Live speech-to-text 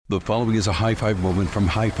The following is a high five moment from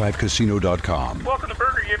highfivecasino.com. Welcome to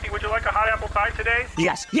Burger Yippee. Would you like a hot apple pie today?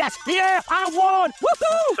 Yes, yeah, I won!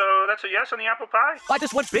 Woohoo! So that's a yes on the apple pie? I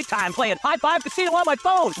just went big time playing High Five Casino on my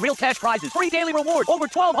phone. Real cash prizes, free daily rewards, over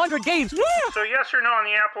 1,200 games. Yeah! So yes or no on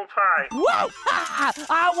the apple pie? Whoa!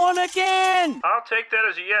 I won again! I'll take that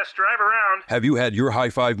as a yes. Drive around. Have you had your high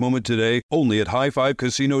five moment today? Only at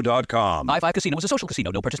highfivecasino.com. High Five Casino is a social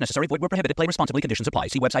casino. No purchase necessary. Void where prohibited. Play responsibly. Conditions apply.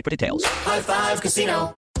 See website for details. High Five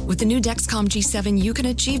Casino. With the new Dexcom G7, you can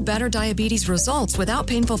achieve better diabetes results without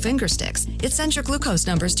painful finger sticks. It sends your glucose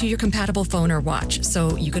numbers to your compatible phone or watch,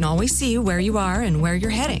 so you can always see where you are and where you're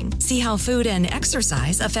heading. See how food and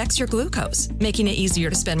exercise affects your glucose, making it easier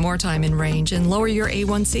to spend more time in range and lower your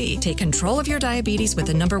A1C. Take control of your diabetes with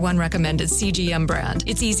the #1 recommended CGM brand.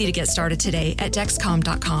 It's easy to get started today at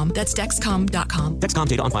Dexcom.com. That's Dexcom.com. Dexcom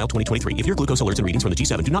data on file 2023. If your glucose alerts and readings from the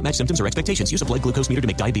G7 do not match symptoms or expectations, use a blood glucose meter to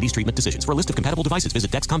make diabetes treatment decisions. For a list of compatible devices, visit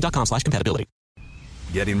Dexcom.com/compatibility.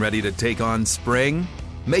 Getting ready to take on spring?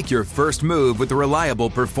 Make your first move with the reliable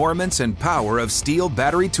performance and power of Steel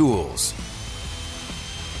battery tools.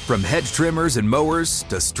 From hedge trimmers and mowers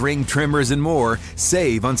to string trimmers and more,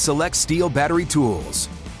 save on select Steel battery tools.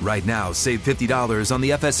 Right now, save $50 on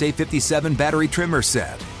the FSA 57 battery trimmer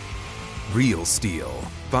set. Real Steel.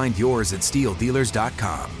 Find yours at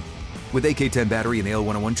steeldealers.com. With AK-10 battery and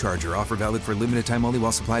AL101 charger, offer valid for limited time only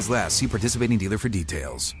while supplies last. See participating dealer for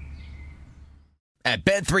details. At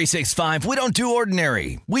Bet365, we don't do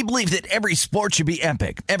ordinary. We believe that every sport should be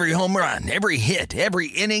epic. Every home run, every hit, every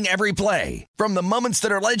inning, every play. From the moments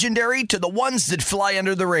that are legendary to the ones that fly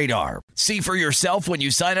under the radar. See for yourself when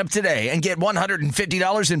you sign up today and get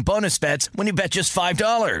 $150 in bonus bets when you bet just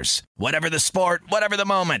 $5. Whatever the sport, whatever the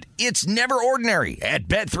moment, it's never ordinary at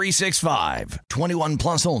Bet365. 21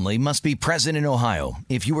 plus only. Must be present in Ohio.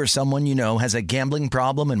 If you or someone you know has a gambling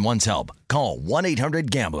problem and wants help, call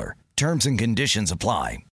 1-800-GAMBLER. Terms and conditions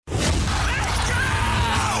apply. This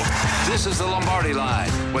is the Lombardi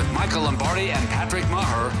Line with Michael Lombardi and Patrick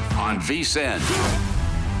Maher on VSiN.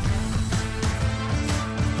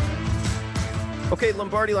 Okay,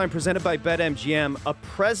 Lombardi Line presented by BetMGM. A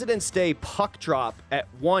President's Day puck drop at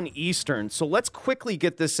 1 Eastern. So let's quickly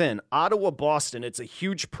get this in. Ottawa, Boston, it's a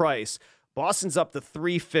huge price. Boston's up to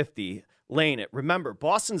 $3.50. Laying it. Remember,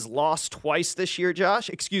 Boston's lost twice this year, Josh.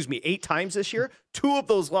 8 times this year. 2 of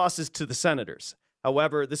those losses to the Senators.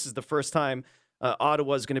 However, this is the first time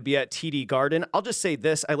Ottawa is going to be at TD Garden. I'll just say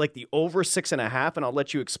this. I like the over 6.5, and I'll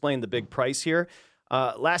let you explain the big price here.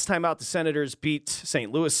 Last time out, the Senators beat St.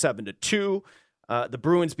 Louis 7-2. The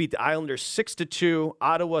Bruins beat the Islanders 6-2.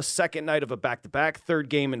 Ottawa, second night of a back-to-back, third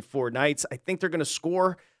game in 4 nights. I think they're going to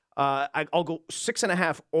score. I'll go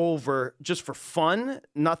 6.5 over just for fun,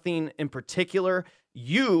 nothing in particular.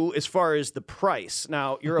 You, as far as the price,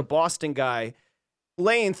 now you're a Boston guy,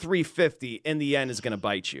 laying $3.50 in the end is going to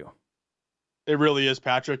bite you. It really is,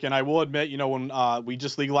 Patrick. And I will admit, when we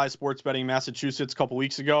just legalized sports betting in Massachusetts a couple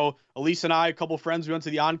weeks ago, Elise and I, a couple friends, we went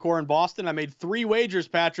to the Encore in Boston. I made 3 wagers,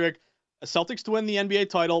 Patrick. Celtics to win the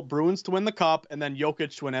NBA title, Bruins to win the cup, and then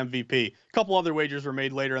Jokic to win MVP. A couple other wagers were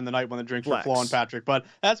made later in the night when the drinks were flowing, Patrick. But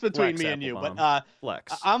that's between me and you. But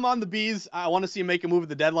I'm on the Bees. I want to see him make a move at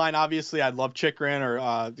the deadline. Obviously, I'd love Chikrin or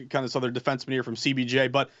kind of this other defenseman here from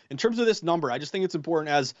CBJ. But in terms of this number, I just think it's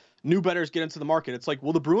important as new bettors get into the market. It's like,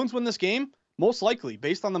 will the Bruins win this game? Most likely,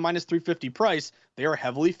 based on the minus 350 price, they are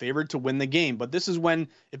heavily favored to win the game. But this is when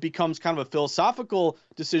it becomes kind of a philosophical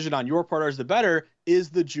decision on your part as the bettor.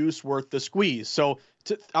 Is the juice worth the squeeze? So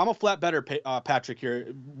I'm a flat bettor, Patrick,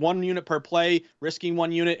 here. 1 unit per play, risking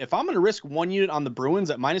 1 unit. If I'm going to risk 1 unit on the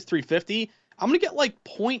Bruins at minus 350, I'm going to get like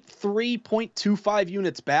 0.3, 0.25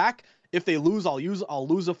 units back. If they lose, I'll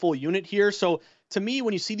lose a full unit here. So to me,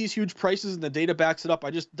 when you see these huge prices and the data backs it up,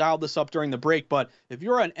 I just dialed this up during the break. But if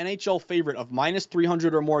you're an NHL favorite of minus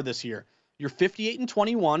 300 or more this year, you're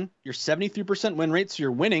 58-21, you're 73% win rate, so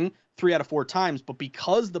you're winning 3 out of 4 times. But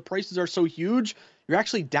because the prices are so huge, you're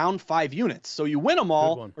actually down 5 units. So you win them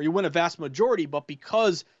all, or you win a vast majority, but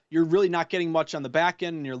because you're really not getting much on the back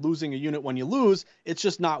end and you're losing a unit when you lose, it's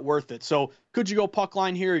just not worth it. So could you go puck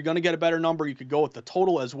line here? You're going to get a better number. You could go with the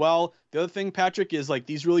total as well. The other thing, Patrick, is like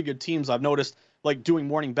these really good teams, I've noticed like doing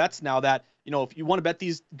morning bets now that, if you want to bet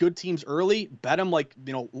these good teams early, bet them like,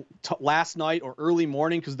 last night or early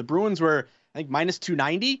morning, because the Bruins were, I think, minus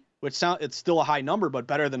 290, which it's still a high number, but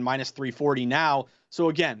better than minus 340 now. So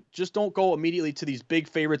again, just don't go immediately to these big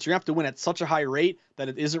favorites. You're going to have to win at such a high rate that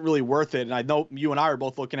it isn't really worth it. And I know you and I are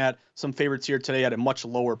both looking at some favorites here today at a much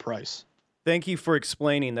lower price. Thank you for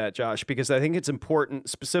explaining that, Josh, because I think it's important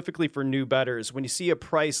specifically for new bettors. When you see a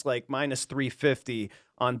price like minus 350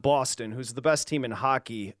 on Boston, who's the best team in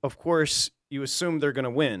hockey, of course, You assume they're going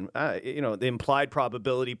to win. The implied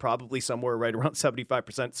probability probably somewhere right around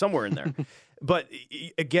 75%, somewhere in there. But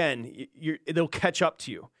again, they'll catch up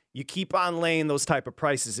to you. You keep on laying those type of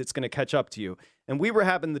prices, it's going to catch up to you. And we were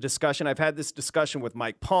having the discussion. I've had this discussion with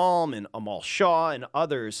Mike Palm and Amal Shaw and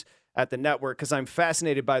others at the network because I'm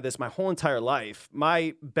fascinated by this my whole entire life.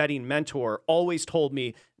 My betting mentor always told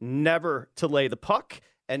me never to lay the puck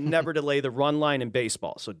and never to lay the run line in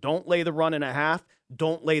baseball. So don't lay the run and a half.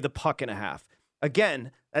 Don't lay the puck and a half.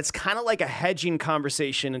 Again, that's kind of like a hedging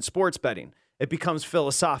conversation in sports betting. It becomes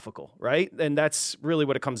philosophical, right? And that's really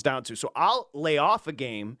what it comes down to. So I'll lay off a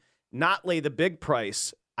game, not lay the big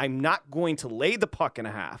price. I'm not going to lay the puck and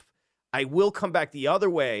a half. I will come back the other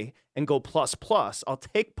way and go plus. I'll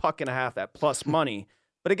take puck and a half at plus money.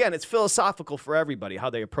 But again, it's philosophical for everybody how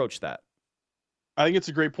they approach that. I think it's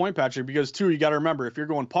a great point, Patrick, because, too, you got to remember, if you're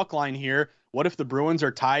going puck line here, what if the Bruins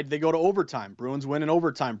are tied? They go to overtime. Bruins win in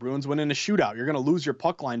overtime. Bruins win in a shootout. You're going to lose your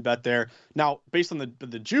puck line bet there. Now, based on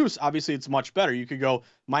the juice, obviously it's much better. You could go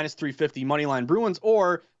minus 350 money line Bruins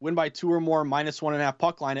or win by 2 or more minus 1.5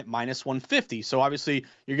 puck line at minus 150. So obviously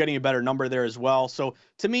you're getting a better number there as well. So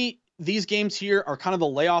to me, these games here are kind of the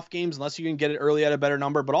layoff games unless you can get it early at a better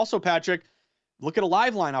number. But also, Patrick, look at a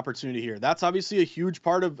live line opportunity here. That's obviously a huge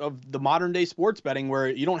part of the modern day sports betting where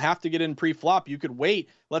you don't have to get in pre-flop. You could wait.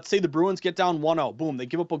 Let's say the Bruins get down 1-0. Boom, they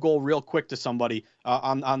give up a goal real quick to somebody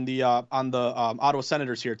on the Ottawa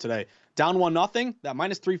Senators here today. Down 1-0, that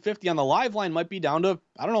minus 350 on the live line might be down to,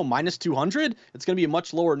 minus 200. It's going to be a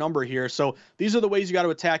much lower number here. So these are the ways you got to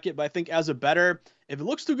attack it. But I think as a bettor, if it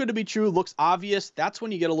looks too good to be true, looks obvious, that's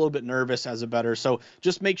when you get a little bit nervous as a bettor. So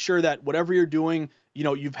just make sure that whatever you're doing,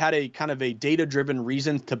 you've had a kind of a data-driven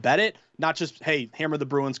reason to bet it, not just, hey, hammer the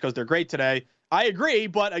Bruins because they're great today. I agree,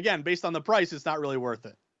 but again, based on the price, it's not really worth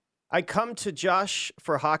it. I come to Josh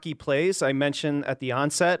for hockey plays. I mentioned at the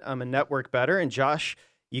onset, I'm a network bettor, and Josh,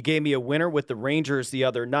 you gave me a winner with the Rangers the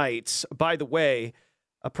other night. By the way,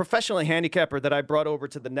 a professional handicapper that I brought over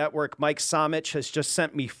to the network, Mike Somich, has just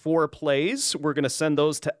sent me 4 plays. We're going to send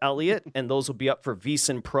those to Elliot, and those will be up for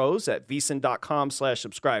VSiN Pros at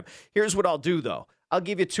vsin.com/subscribe. Here's what I'll do, though. I'll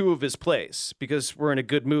give you 2 of his plays because we're in a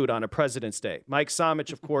good mood on a President's Day. Mike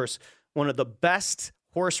Somich, of course, one of the best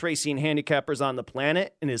horse racing handicappers on the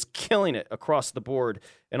planet and is killing it across the board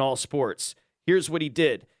in all sports. Here's what he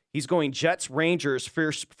did. He's going Jets Rangers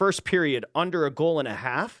first period under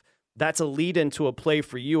 1.5. That's a lead into a play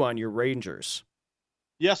for you on your Rangers.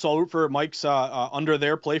 Yeah, so I'll root for Mike's under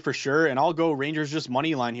their play for sure, and I'll go Rangers just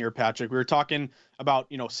money line here, Patrick. We were talking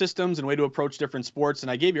about systems and way to approach different sports,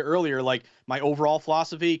 and I gave you earlier like my overall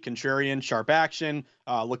philosophy: contrarian, sharp action,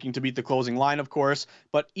 looking to beat the closing line, of course.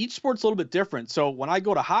 But each sport's a little bit different. So when I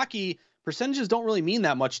go to hockey, percentages don't really mean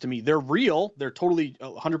that much to me. They're real. They're totally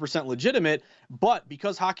 100% legitimate. But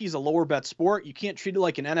because hockey is a lower bet sport, you can't treat it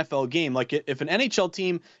like an NFL game. Like if an NHL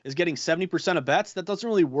team is getting 70% of bets, that doesn't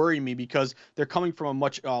really worry me because they're coming from a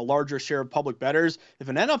much larger share of public bettors. If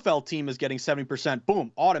an NFL team is getting 70%,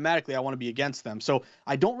 boom, automatically I want to be against them. So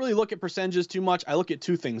I don't really look at percentages too much. I look at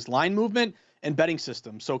 2 things: line movement and betting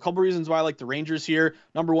system. So a couple reasons why I like the Rangers here.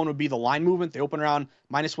 Number 1 would be the line movement. They open around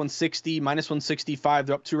minus 160, minus 165.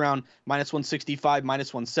 They're up to around minus 165,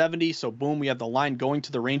 minus 170. So boom, we have the line going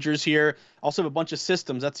to the Rangers here. Also have a bunch of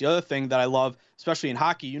systems. That's the other thing that I love, especially in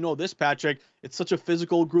hockey. You know this, Patrick. It's such a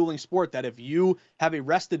physical, grueling sport that if you have a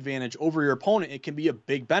rest advantage over your opponent, it can be a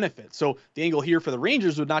big benefit. So the angle here for the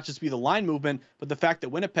Rangers would not just be the line movement, but the fact that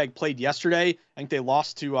Winnipeg played yesterday. I think they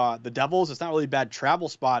lost to the Devils. It's not really a bad travel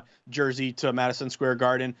spot, Jersey to Madison Square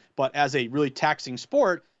Garden, but as a really taxing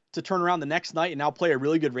sport, to turn around the next night and now play a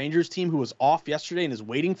really good Rangers team who was off yesterday and is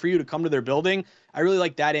waiting for you to come to their building. I really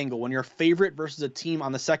like that angle. When you're a favorite versus a team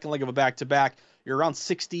on the second leg of a back-to-back, you're around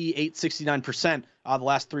 68, 69% the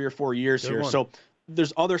last 3 or 4 years here. So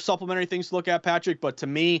there's other supplementary things to look at, Patrick, but to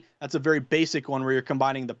me, that's a very basic one where you're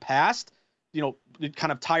combining the past,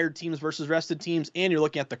 kind of tired teams versus rested teams, and you're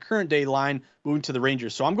looking at the current day line moving to the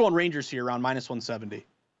Rangers. So I'm going Rangers here around minus 170.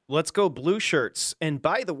 Let's go Blue Shirts. And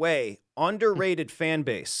by the way, underrated fan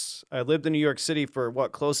base. I lived in New York City for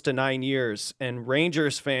close to 9 years, and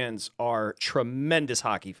Rangers fans are tremendous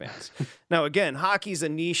hockey fans. Now, again, hockey's a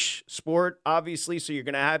niche sport, obviously, so you're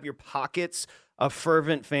going to have your pockets of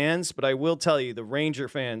fervent fans, but I will tell you, the Ranger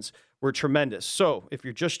fans were tremendous. So if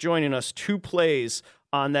you're just joining us, 2 plays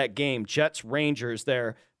on that game, Jets Rangers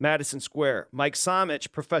there, Madison Square. Mike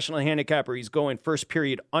Somich, professional handicapper, he's going first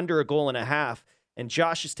period under 1.5. And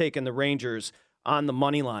Josh is taking the Rangers on the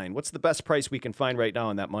money line. What's the best price we can find right now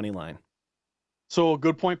on that money line? So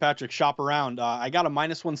good point, Patrick. Shop around. I got a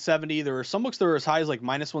minus 170. There were some books that were as high as like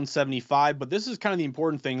minus 175, but this is kind of the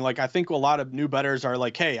important thing. Like, I think a lot of new bettors are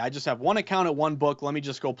like, hey, I just have one account at one book. Let me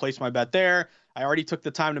just go place my bet there. I already took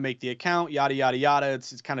the time to make the account, yada, yada, yada.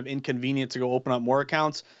 It's kind of inconvenient to go open up more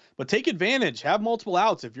accounts, but take advantage. Have multiple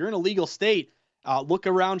outs. If you're in a legal state, look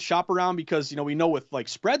around, shop around, because, we know with like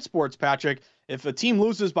spread sports, Patrick, if a team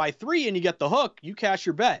loses by 3 and you get the hook, you cash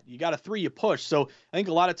your bet. You got a 3, you push. So I think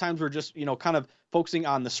a lot of times we're just, kind of focusing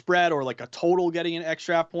on the spread or like a total getting an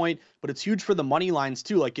extra half point, but it's huge for the money lines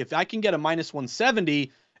too. Like if I can get a minus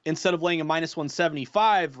 170 instead of laying a minus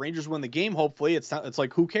 175, Rangers win the game. Hopefully it's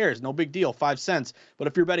like, who cares? No big deal. 5 cents. But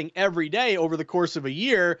if you're betting every day over the course of a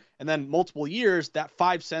year and then multiple years, that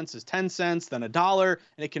 5 cents is 10 cents, then $1.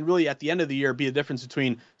 And it can really, at the end of the year, be a difference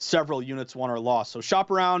between several units won or lost. So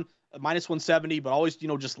shop around. Minus 170, but always,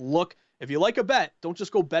 just look. If you like a bet, don't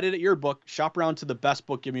just go bet it at your book. Shop around to the best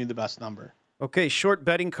book, giving you the best number. Okay, short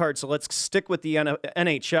betting card. So let's stick with the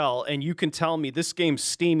NHL, and you can tell me this game's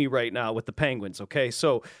steamy right now with the Penguins. Okay,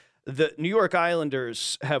 so the New York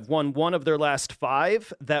Islanders have won 1 of their last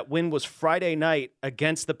 5. That win was Friday night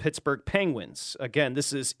against the Pittsburgh Penguins. Again,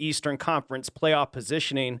 this is Eastern Conference playoff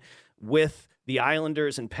positioning with the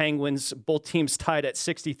Islanders and Penguins, both teams tied at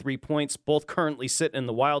 63 points, both currently sitting in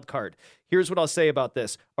the wild card. Here's what I'll say about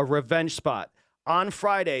this. A revenge spot. On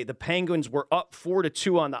Friday, the Penguins were up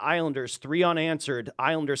 4-2 on the Islanders, 3 unanswered.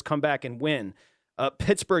 Islanders come back and win.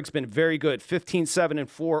 Pittsburgh's been very good,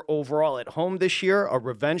 15-7-4 overall at home this year. A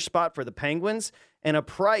revenge spot for the Penguins. And a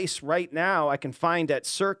price right now I can find at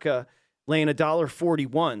Circa laying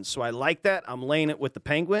 $1.41. So I like that. I'm laying it with the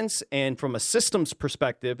Penguins. And from a systems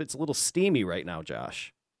perspective, it's a little steamy right now,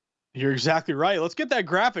 Josh. You're exactly right. Let's get that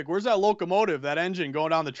graphic. Where's that locomotive, that engine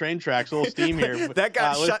going down the train tracks? A little steam here. That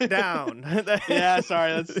got shut down. Yeah,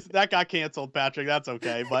 sorry. That got canceled, Patrick. That's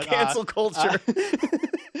okay. But cancel culture.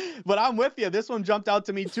 But I'm with you. This one jumped out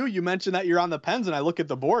to me too. You mentioned that you're on the Pens, and I look at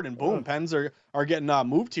the board, and boom, Pens are getting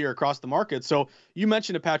moved here across the market. So you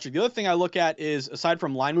mentioned it, Patrick. The other thing I look at is, aside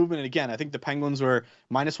from line movement, and again, I think the Penguins were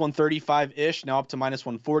minus 135-ish, now up to minus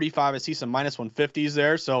 145. I see some minus 150s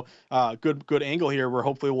there. So good angle here where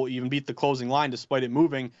hopefully we'll even beat the closing line despite it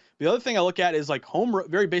moving. The other thing I look at is like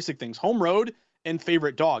very basic things. Home road and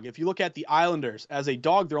favorite dog. If you look at the Islanders as a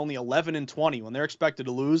dog, they're only 11-20. When they're expected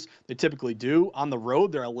to lose, they typically do. On the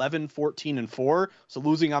road, they're 11-14-4. So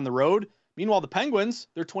losing on the road. Meanwhile, the Penguins,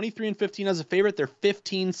 they're 23-15 as a favorite. They're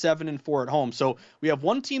 15-7-4 at home. So we have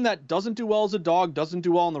one team that doesn't do well as a dog, doesn't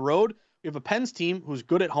do well on the road. We have a Pens team who's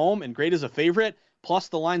good at home and great as a favorite, plus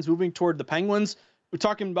the line's moving toward the Penguins. We're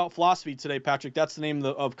talking about philosophy today, Patrick. That's the name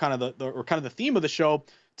of the theme of the show.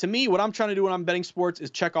 To me, what I'm trying to do when I'm betting sports is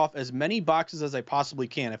check off as many boxes as I possibly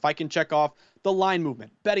can. If I can check off the line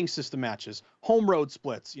movement, betting system matches, home road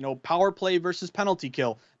splits, power play versus penalty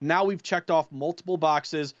kill. Now we've checked off multiple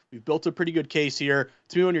boxes. We've built a pretty good case here.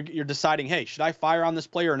 To me, when you're deciding, hey, should I fire on this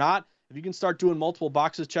play or not? If you can start doing multiple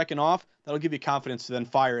boxes checking off, that'll give you confidence to then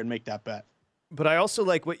fire and make that bet. But I also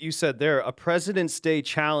like what you said there, a President's Day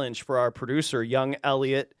challenge for our producer, young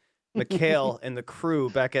Elliot McHale and the crew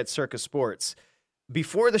back at Circa Sports.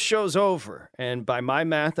 Before the show's over, and by my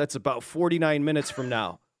math, that's about 49 minutes from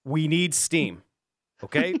now, we need steam.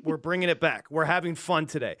 Okay? We're bringing it back. We're having fun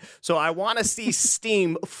today. So I want to see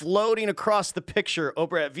steam floating across the picture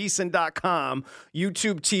over at vsin.com,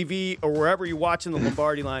 YouTube TV, or wherever you're watching the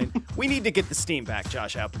Lombardi Line. We need to get the steam back,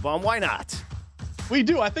 Josh Applebaum. Why not? We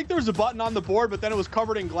do. I think there was a button on the board, but then it was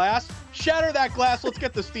covered in glass. Shatter that glass. Let's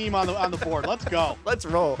get the steam on the board. Let's go. Let's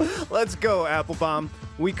roll. Let's go, Applebaum.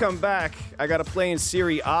 We come back. I got to play in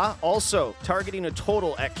Serie A. Also, targeting a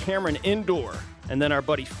total at Cameron Indoor. And then our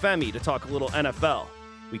buddy Femi to talk a little NFL.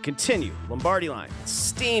 We continue. Lombardi Line. It's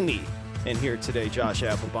steamy in here today, Josh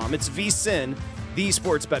Applebaum. It's VSiN, the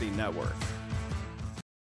Sports Betting Network.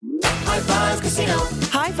 High Five Casino.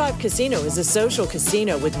 High Five Casino is a social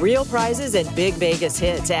casino with real prizes and big Vegas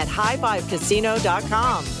hits at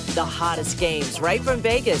highfivecasino.com. The hottest games right from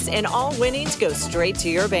Vegas, and all winnings go straight to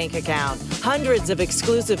your bank account. Hundreds of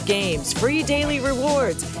exclusive games, free daily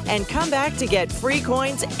rewards, and come back to get free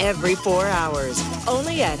coins every 4 hours.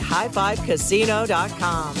 Only at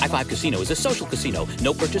highfivecasino.com. High Five Casino is a social casino.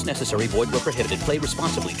 No purchase necessary. Void where prohibited. Play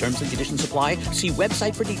responsibly. Terms and conditions apply. See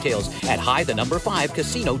website for details at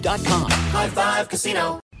high5casino.com. High Five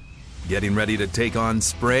Casino. Getting ready to take on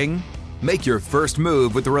spring? Make your first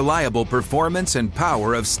move with the reliable performance and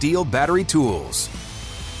power of Steel battery tools.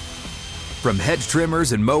 From hedge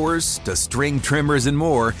trimmers and mowers to string trimmers and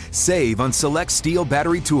more, save on select Steel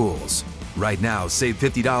battery tools. Right now, save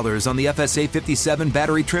 $50 on the FSA 57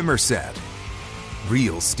 battery trimmer set.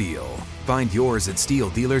 Real Steel. Find yours at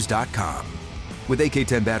steeldealers.com. With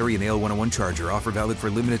AK-10 battery and AL101 charger. Offer valid for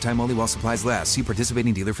limited time only while supplies last. See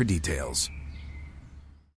participating dealer for details.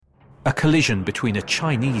 A collision between a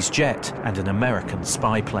Chinese jet and an American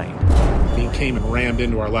spy plane. He came and rammed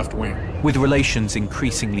into our left wing. With relations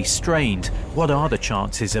increasingly strained, what are the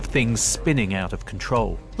chances of things spinning out of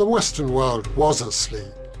control? The Western world was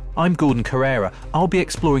asleep. I'm Gordon Carrera. I'll be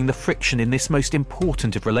exploring the friction in this most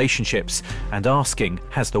important of relationships and asking,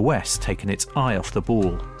 has the West taken its eye off the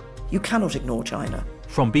ball? You cannot ignore China.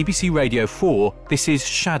 From BBC Radio 4, this is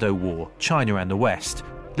Shadow War, China and the West.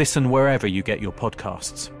 Listen wherever you get your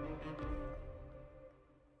podcasts.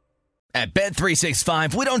 At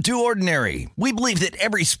Bet365, we don't do ordinary. We believe that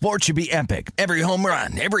every sport should be epic. Every home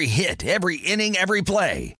run, every hit, every inning, every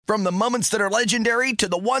play. From the moments that are legendary to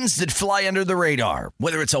the ones that fly under the radar.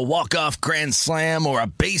 Whether it's a walk-off grand slam or a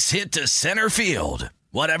base hit to center field.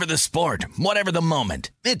 Whatever the sport, whatever the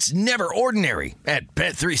moment. It's never ordinary at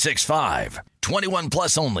Bet365. 21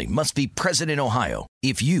 plus only. Must be present in Ohio.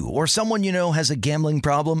 If you or someone you know has a gambling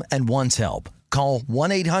problem and wants help, call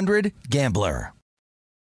 1-800-GAMBLER.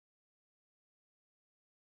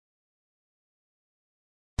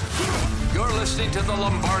 You're listening to the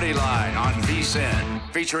Lombardi Line on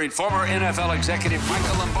VSiN, featuring former NFL executive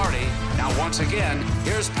Michael Lombardi. Now, once again,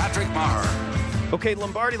 here's Patrick Maher. Okay,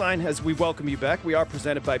 Lombardi Line, as we welcome you back, we are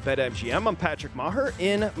presented by BetMGM. I'm Patrick Maher.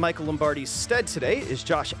 In Michael Lombardi's stead today is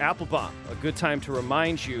Josh Applebaum. A good time to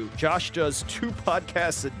remind you, Josh does 2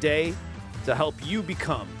 podcasts a day to help you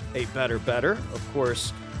become a better. Of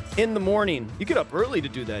course, in the morning. You get up early to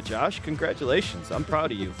do that, Josh. Congratulations. I'm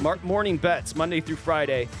proud of you. Morning Bets, Monday through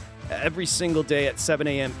Friday, every single day at 7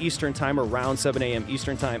 a.m. Eastern Time, around 7 a.m.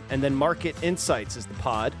 Eastern Time. And then Market Insights is the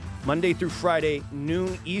pod, Monday through Friday,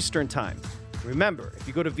 noon Eastern Time. Remember, if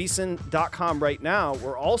you go to vsin.com right now,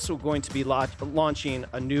 we're also going to be launching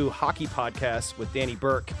a new hockey podcast with Danny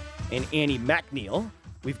Burke and Annie McNeil.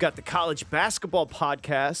 We've got the college basketball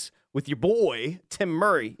podcast with your boy, Tim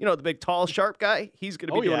Murray. You know, the big, tall, sharp guy? He's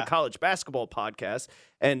going to be doing a college basketball podcast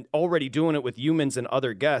and already doing it with humans and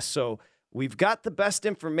other guests. So we've got the best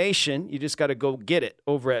information. You just got to go get it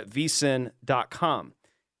over at vsin.com.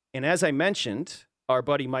 And as I mentioned, our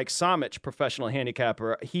buddy Mike Somich, professional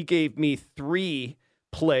handicapper, he gave me 3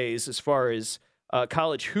 plays as far as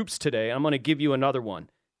college hoops today. I'm going to give you another one.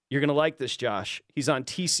 You're going to like this, Josh. He's on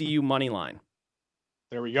TCU money line.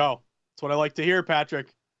 There we go. That's what I like to hear, Patrick.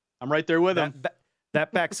 I'm right there with him.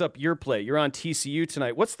 That backs up your play. You're on TCU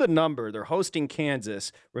tonight. What's the number? They're hosting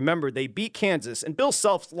Kansas. Remember, they beat Kansas, and Bill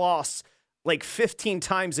Self's lost like 15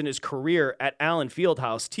 times in his career at Allen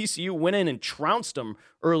Fieldhouse. TCU went in and trounced them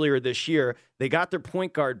earlier this year. They got their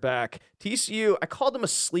point guard back. TCU, I called them a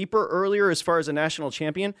sleeper earlier as far as a national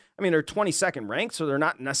champion. I mean, they're 22nd ranked, so they're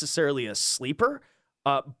not necessarily a sleeper,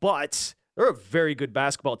 but they're a very good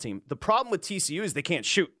basketball team. The problem with TCU is they can't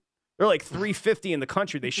shoot. They're like 350 in the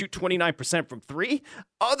country. They shoot 29% from 3.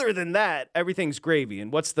 Other than that, everything's gravy.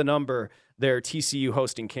 And what's the number there, TCU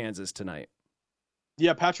hosting Kansas tonight?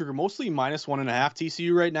 Yeah, Patrick, we're mostly -1.5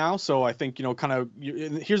 TCU right now. So I think,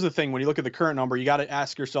 here's the thing. When you look at the current number, you got to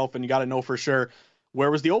ask yourself and you got to know for sure, where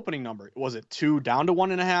was the opening number? Was it 2 down to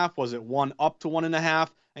 1.5? Was it 1 up to 1.5?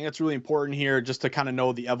 I think that's really important here just to kind of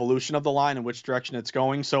know the evolution of the line and which direction it's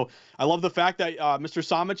going. So I love the fact that Mr.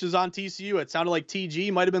 Somich is on TCU. It sounded like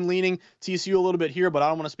TG might have been leaning TCU a little bit here, but I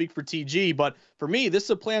don't want to speak for TG. But for me, this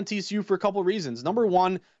is a play on TCU for a couple of reasons. Number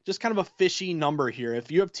one, just kind of a fishy number here. If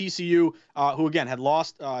you have TCU, who again had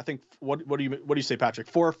lost, I think, what do you say, Patrick?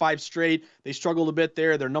 4 or 5 straight. They struggled a bit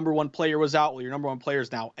there. Their number one player was out. Well, your number one player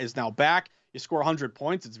is now back. You score 100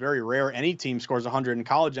 points. It's very rare any team scores 100 in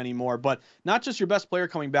college anymore. But not just your best player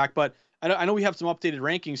coming back, but I know we have some updated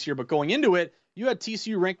rankings here, but going into it, you had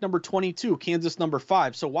TCU ranked number 22, Kansas number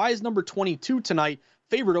 5. So why is number 22 tonight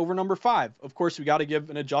favored over number 5? Of course, we got to give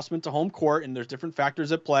an adjustment to home court, and there's different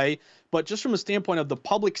factors at play. But just from a standpoint of the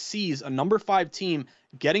public sees a number 5 team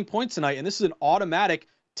getting points tonight, and this is an automatic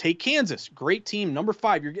take Kansas. Great team, number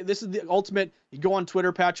 5. This is the ultimate. You go on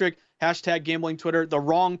Twitter, Patrick, hashtag gambling Twitter, the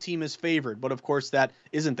wrong team is favored. But of course, that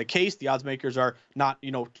isn't the case. The odds makers are not,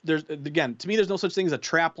 there's, again, to me, there's no such thing as a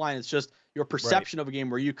trap line. It's just your perception of a game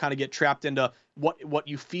where you kind of get trapped into what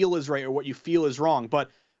you feel is right or what you feel is wrong. But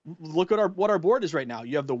look at what our board is right now.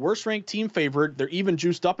 You have the worst ranked team favored. They're even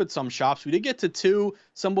juiced up at some shops. We did get to 2.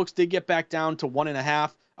 Some books did get back down to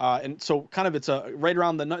 1.5. And so kind of it's right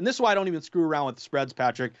around and this is why I don't even screw around with the spreads,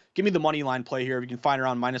 Patrick. Give me the money line play here. We can find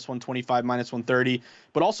around -125, -130.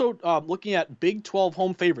 But also looking at Big 12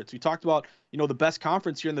 home favorites. We talked about, the best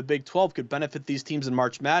conference here in the Big 12 could benefit these teams in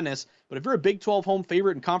March Madness. But if you're a Big 12 home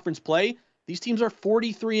favorite in conference play, these teams are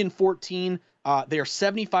 43-14 They are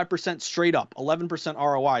 75% straight up, 11%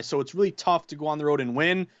 ROI. So it's really tough to go on the road and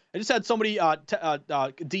win. I just had somebody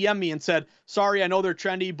DM me and said, sorry, I know they're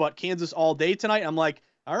trendy, but Kansas all day tonight. I'm like,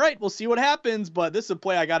 all right, we'll see what happens. But this is a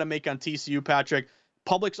play I got to make on TCU, Patrick.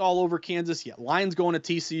 Public's all over Kansas. Yeah, Lions going to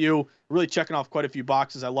TCU. Really checking off quite a fefew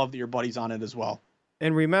boxes. I love that your buddy's on it as well.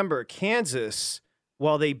 And remember, Kansas,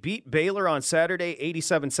 while they beat Baylor on Saturday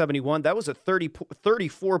 87-71, that was a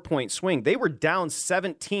 34-point swing. They were down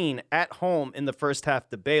 17 at home in the first half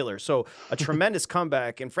to Baylor. So a tremendous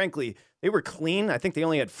comeback. And frankly, they were clean. I think they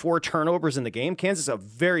only had 4 turnovers in the game. Kansas is a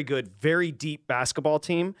very good, very deep basketball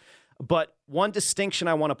team. But one distinction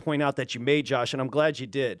I want to point out that you made, Josh, and I'm glad you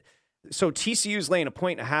did. So TCU's laying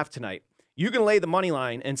 1.5 tonight. You can lay the money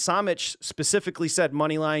line, and Samich specifically said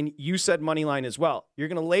money line. You said money line as well. You're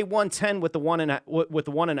going to lay 110 with the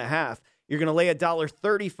 1.5. You're going to lay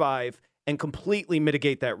 $1.35 and completely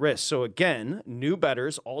mitigate that risk. So again, new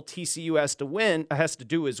bettors, all TCU has to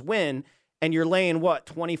do is win, and you're laying what,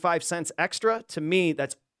 25 cents extra? To me,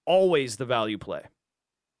 that's always the value play.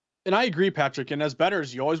 And I agree, Patrick. And as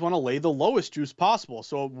bettors, you always want to lay the lowest juice possible.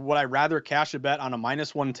 So would I rather cash a bet on a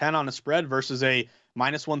minus 110 on a spread versus a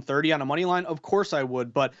minus 130 on a money line? Of course I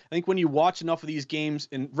would. But I think when you watch enough of these games,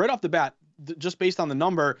 and right off the bat, just based on the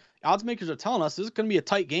number, odds makers are telling us this is going to be a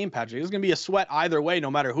tight game, Patrick. This is going to be a sweat either way,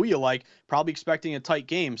 no matter who you like, probably expecting a tight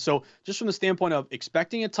game. So just from the standpoint of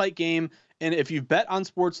expecting a tight game, and if you've bet on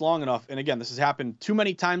sports long enough, and again, this has happened too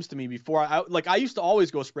many times to me before. I used to always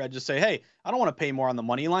go spread, just say, hey, I don't want to pay more on the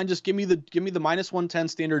money line. Just give me the minus 110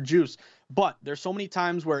 standard juice. But there's so many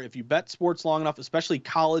times where if you bet sports long enough, especially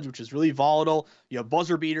college, which is really volatile, you have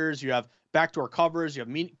buzzer beaters, you have backdoor covers, you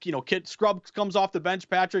have Kid Scrub comes off the bench,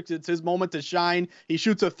 Patrick. It's his moment to shine. He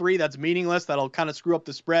shoots a 3 that's meaningless. That'll kind of screw up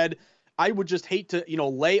the spread. I would just hate to,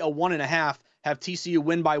 lay a 1.5, have TCU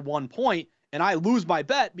win by 1 point, and I lose my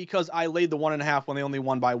bet because I laid the 1.5 when they only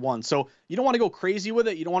won by 1. So you don't want to go crazy with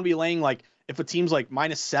it. You don't want to be laying if a team's like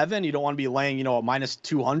 -7, you don't want to be laying, a minus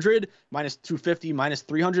 200, minus 250, minus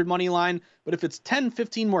 300 money line. But if it's 10,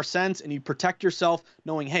 15 more cents and you protect yourself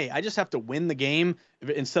knowing, hey, I just have to win the game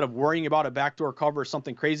instead of worrying about a backdoor cover or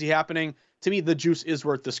something crazy happening, to me, the juice is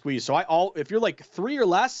worth the squeeze. So if you're like 3 or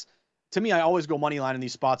less, to me, I always go money line in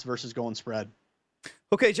these spots versus going spread.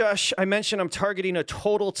 Okay, Josh, I mentioned I'm targeting a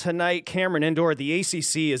total tonight. Cameron Indoor, the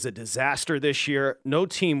ACC is a disaster this year. No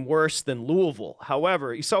team worse than Louisville.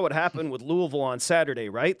 However, you saw what happened with Louisville on Saturday,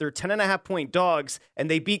 right? They're 10.5-point dogs,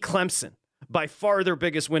 and they beat Clemson. By far their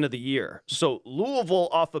biggest win of the year. So Louisville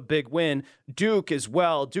off a big win. Duke as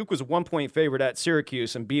well. Duke was a 1-point favorite at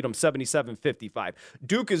Syracuse and beat them 77-55.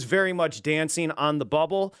 Duke is very much dancing on the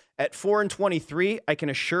bubble. At 4-23, I can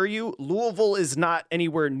assure you, Louisville is not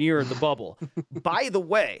anywhere near the bubble. By the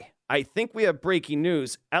way, I think we have breaking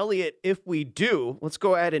news. Elliot, if we do, let's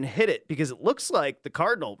go ahead and hit it because it looks like the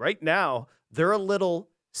Cardinal right now, they're a little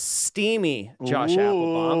steamy, Josh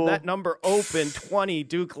Applebaum. That number open 20,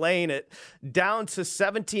 Duke laying it down to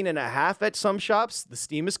 17.5 at some shops. The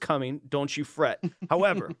steam is coming. Don't you fret.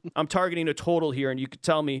 However, I'm targeting a total here, and you could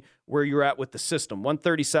tell me where you're at with the system.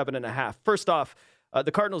 137.5. First off,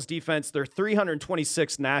 the Cardinals defense, they're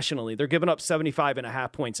 326 nationally. They're giving up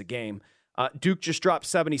 75.5 points a game. Duke just dropped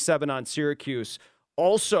 77 on Syracuse.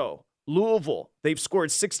 Also, Louisville, they've scored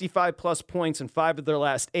 65-plus points in 5 of their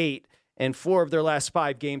last 8. And 4 of their last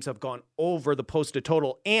 5 games have gone over the posted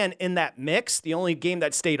total. And in that mix, the only game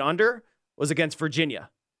that stayed under was against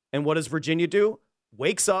Virginia. And what does Virginia do?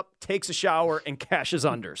 Wakes up, takes a shower, and cashes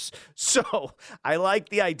unders. So I like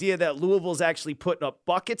the idea that Louisville's actually putting up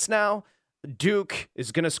buckets now. Duke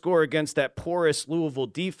is going to score against that porous Louisville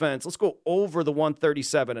defense. Let's go over the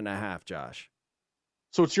 137.5, Josh.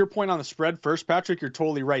 So it's your point on the spread first, Patrick. You're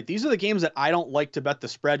totally right. These are the games that I don't like to bet the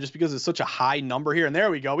spread just because it's such a high number here. And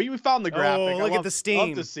there we go. We found the graphic. Oh, look at the steam.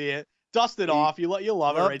 Love to see it. Dust it off. You'll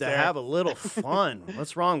love it right there. Love to have a little fun.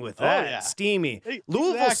 What's wrong with that? Oh, yeah. Steamy.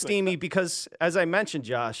 Louisville's steamy because, as I mentioned,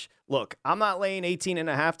 Josh, look, I'm not laying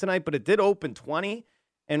 18.5 tonight, but it did open 20.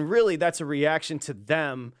 And really, that's a reaction to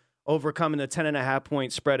them overcoming the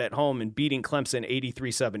 10.5-point spread at home and beating Clemson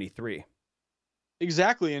 83-73.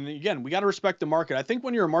 Exactly. And again, we got to respect the market. I think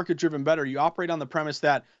when you're a market-driven bettor, you operate on the premise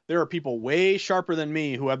that there are people way sharper than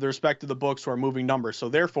me who have the respect of the books who are moving numbers. So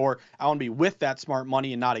therefore, I want to be with that smart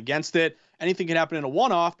money and not against it. Anything can happen in a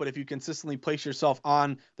one-off, but if you consistently place yourself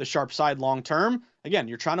on the sharp side long-term, again,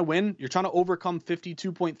 you're trying to win. You're trying to overcome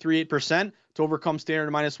 52.38% to overcome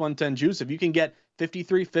standard minus 110 juice. If you can get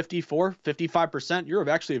 53, 54, 55%, you're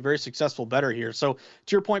actually a very successful bettor here. So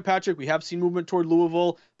to your point, Patrick, we have seen movement toward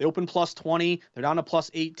Louisville. They opened plus 20. They're down to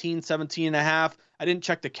plus 18, 17.5. I didn't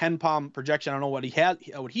check the KenPom projection. I don't know what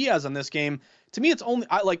he has on this game. to me, it's only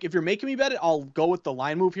if you're making me bet it, I'll go with the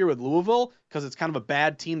line move here with Louisville because it's kind of a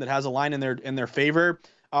bad team that has a line in their favor.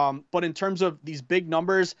 But in terms of these big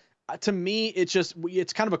numbers, to me,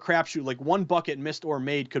 it's kind of a crapshoot. Like one bucket missed or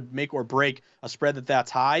made could make or break a spread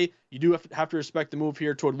that's high. You do have to respect the move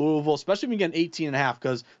here toward Louisville, especially if you get 18.5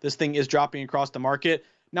 because this thing is dropping across the market.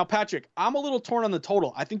 Now, Patrick, I'm a little torn on the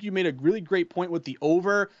total. I think you made a really great point with the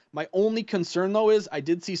over. My only concern, though, is I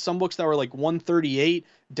did see some books that were like 138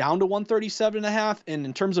 down to 137.5. And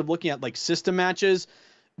in terms of looking at like system matches,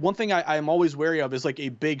 one thing I'm always wary of is like a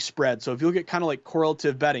big spread. So if you look at kind of like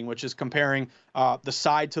correlative betting, which is comparing the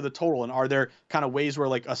side to the total, and are there kind of ways where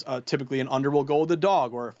like typically an under will go with the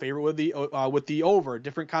dog or a favorite with the over,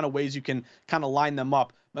 different kind of ways you can kind of line them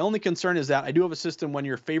up. My only concern is that I do have a system when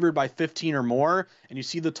you're favored by 15 or more and you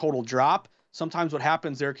see the total drop. Sometimes what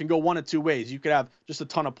happens there can go one of two ways. You could have just a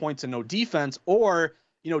ton of points and no defense, or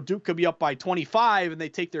Duke could be up by 25 and they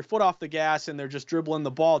take their foot off the gas and they're just dribbling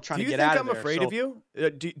the ball trying to get out of there. Do you think I'm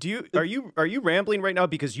afraid of you? Are you rambling right now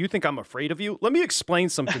because you think I'm afraid of you? Let me explain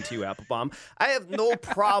something to you, Applebaum. I have no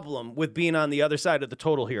problem with being on the other side of the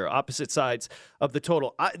total here, opposite sides of the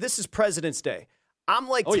total. This is President's Day. I'm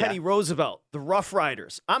like Teddy Roosevelt, the Rough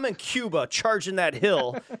Riders. I'm in Cuba charging that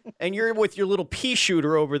hill, and you're with your little pea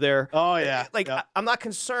shooter over there. Oh, yeah. I'm not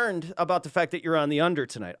concerned about the fact that you're on the under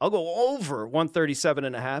tonight. I'll go over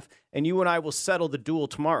 137.5, and you and I will settle the duel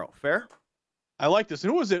tomorrow. Fair? I like this.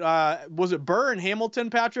 And who was it? Was it Burr and Hamilton,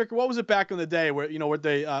 Patrick? Or what was it back in the day where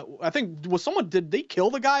they? I think did they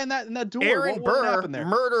kill the guy in that duel? Aaron Burr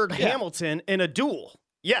murdered Hamilton in a duel.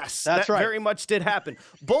 Yes, that's right. Very much did happen.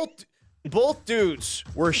 Both dudes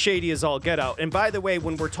were shady as all get out. And by the way,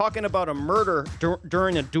 when we're talking about a murder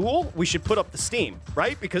during a duel, we should put up the steam,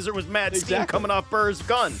 right? Because there was mad steam coming off Burr's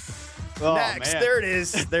gun. Oh, Next, man. there it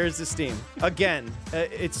is. There's the steam. Again,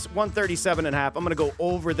 it's 137.5. I'm going to go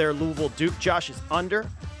over there, Louisville Duke. Josh is under.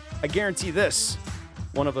 I guarantee this.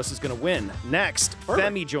 One of us is going to win. Next,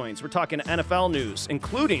 Femi joins. We're talking NFL news,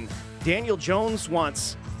 including Daniel Jones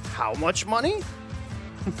wants how much money?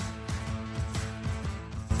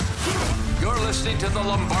 You're listening to the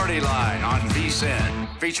Lombardi Line on VSiN,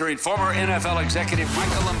 featuring former NFL executive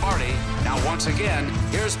Michael Lombardi. Now, once again,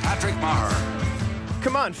 here's Patrick Maher.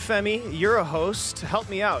 Come on, Femi, you're a host. Help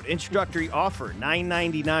me out. Introductory offer,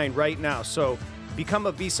 $9.99 right now. So become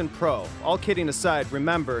a VSiN Pro. All kidding aside,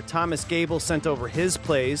 remember, Thomas Gable sent over his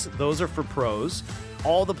plays. Those are for pros.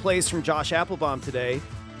 All the plays from Josh Applebaum today,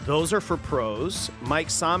 those are for pros. Mike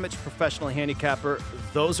Somich, professional handicapper,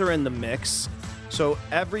 those are in the mix. So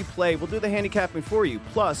every play, we'll do the handicapping for you.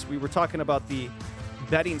 Plus, we were talking about the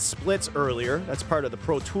betting splits earlier. That's part of the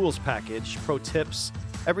Pro Tools package, Pro Tips,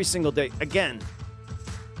 every single day. Again,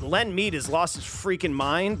 Len Mead has lost his freaking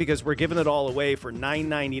mind because we're giving it all away for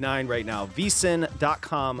 $9.99 right now.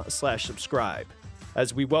 vsin.com/subscribe.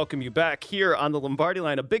 As we welcome you back here on the Lombardi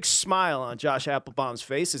Line, a big smile on Josh Applebaum's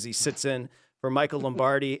face as he sits in for Michael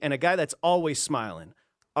Lombardi, and a guy that's always smiling,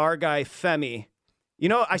 our guy Femi.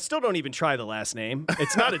 I still don't even try the last name.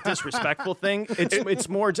 It's not a disrespectful thing. It's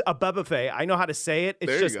more Abebefe. I know how to say it.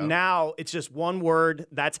 It's just now, it's just one word.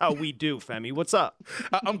 That's how we do, Femi. What's up?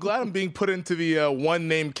 I'm glad I'm being put into the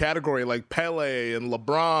one-name category like Pele and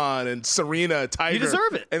LeBron and Serena, Tiger. You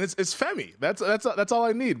deserve it. And it's Femi. That's all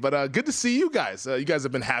I need. But good to see you guys. You guys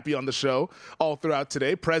have been happy on the show all throughout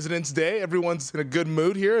today. President's Day. Everyone's in a good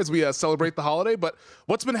mood here as we celebrate the holiday. But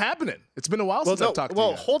what's been happening? It's been a while since I've talked to you.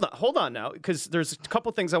 Well, hold on now, because there's a couple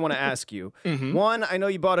things I want to ask you. Mm-hmm. One, I know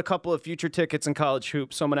you bought a couple of future tickets in college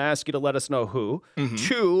hoops, so I'm going to ask you to let us know who. Mm-hmm.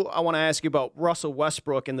 2, I want to ask you about Russell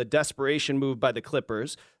Westbrook and the desperation move by the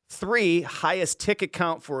Clippers. 3, highest ticket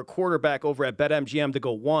count for a quarterback over at BetMGM to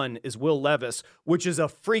go 1 is Will Levis, which is a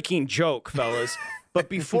freaking joke, fellas. But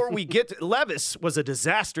before we get to Levis was a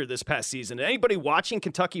disaster this past season. Anybody watching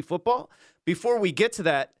Kentucky football? Before we get to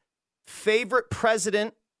that, favorite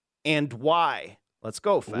president and why? Let's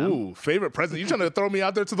go, fam. Ooh, favorite president. You trying to throw me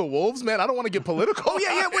out there to the wolves, man? I don't want to get political. Oh,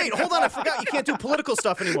 yeah, wait, hold on. I forgot you can't do political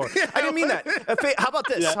stuff anymore. I didn't mean that. How about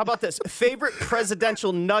this? Yeah. How about this? Favorite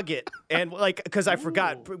presidential nugget. And, because I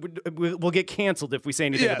forgot, we'll get canceled if we say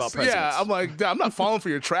anything about presidents. Yeah, I'm like, I'm not falling for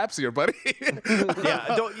your traps here, buddy.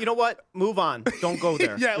 Yeah, you know what? Move on. Don't go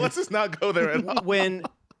there. Yeah, let's just not go there at all.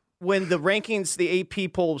 When the rankings, the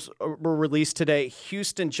AP polls were released today,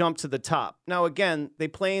 Houston jumped to the top. Now, again, they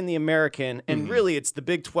play in the American, and really it's the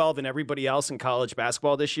Big 12 and everybody else in college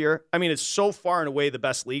basketball this year. I mean, it's so far and away the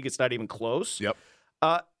best league, it's not even close. Yep.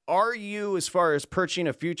 Are you, as far as purchasing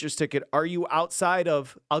a futures ticket, are you outside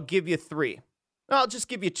of, I'll give you 3. No, I'll just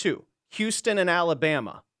give you 2. Houston and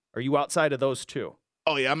Alabama. Are you outside of those 2?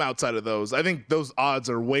 Oh, yeah, I'm outside of those. I think those odds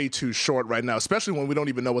are way too short right now, especially when we don't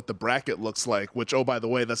even know what the bracket looks like, which, oh, by the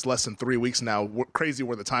way, that's less than 3 weeks now. We're crazy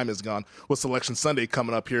where the time has gone with Selection Sunday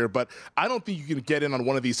coming up here. But I don't think you can get in on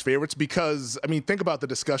one of these favorites because, I mean, think about the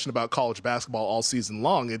discussion about college basketball all season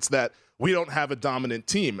long. It's that we don't have a dominant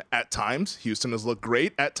team. At times, Houston has looked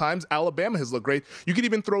great. At times, Alabama has looked great. You could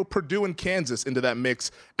even throw Purdue and Kansas into that mix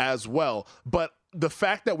as well. But the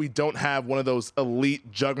fact that we don't have one of those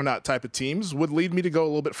elite juggernaut type of teams would lead me to go a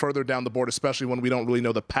little bit further down the board, especially when we don't really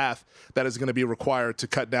know the path that is going to be required to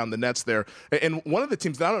cut down the nets there. And one of the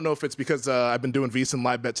teams, and I don't know if it's because I've been doing VSiN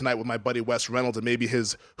Live Bet tonight with my buddy Wes Reynolds, and maybe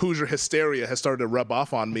his Hoosier hysteria has started to rub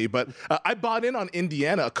off on me, but I bought in on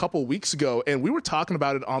Indiana a couple weeks ago, and we were talking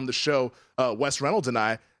about it on the show, Wes Reynolds and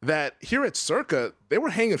I, that here at Circa, they were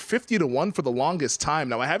hanging 50-1 for the longest time.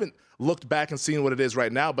 Now, I haven't looked back and seen what it is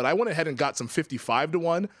right now, but I went ahead and got some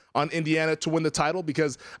 55-1 on Indiana to win the title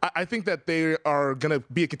because I think that they are going to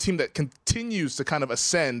be a team that continues to kind of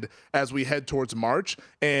ascend as we head towards March.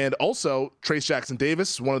 And also, Trace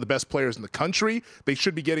Jackson-Davis, one of the best players in the country. They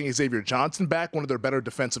should be getting Xavier Johnson back, one of their better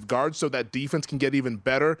defensive guards, so that defense can get even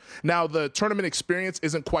better. Now, the tournament experience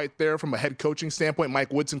isn't quite there from a head coaching standpoint.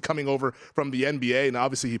 Mike Woodson coming over from the NBA, and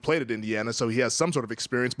obviously he played at Indiana, so he has some sort of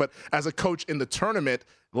experience. But as a coach in the tournament,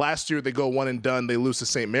 last year they go one and done, they lose to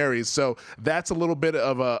St. Mary's. So that's a little bit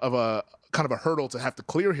of a kind of a hurdle to have to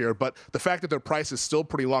clear here. But the fact that their price is still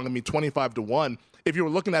pretty long, I mean, 25-1, if you were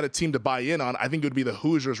looking at a team to buy in on, I think it would be the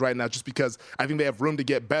Hoosiers right now, just because I think they have room to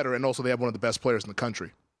get better, and also they have one of the best players in the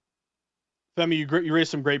country. Femi, you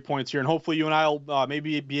raised some great points here, and hopefully you and I will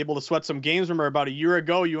maybe be able to sweat some games. Remember, about a year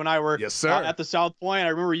ago, you and I were at the South Point. I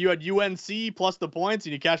remember you had UNC plus the points,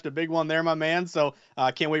 and you cashed a big one there, my man. So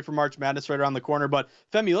I can't wait for March Madness right around the corner. But,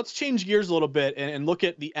 Femi, let's change gears a little bit and look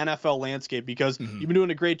at the NFL landscape, because you've been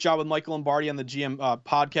doing a great job with Michael Lombardi on the GM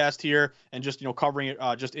podcast here, and just covering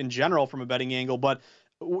it just in general from a betting angle. But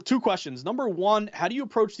two questions. Number one, how do you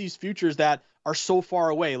approach these futures that are so far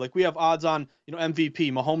away? Like, we have odds on,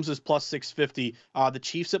 MVP. Mahomes is plus 650. The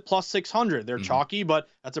Chiefs at plus 600. They're chalky, but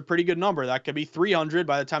that's a pretty good number. That could be 300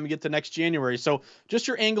 by the time we get to next January. So just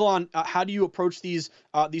your angle on how do you approach these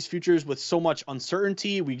futures with so much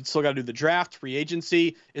uncertainty? We still got to do the draft, free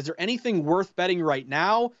agency. Is there anything worth betting right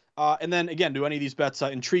now? And then, again, do any of these bets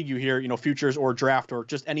intrigue you here, futures or draft or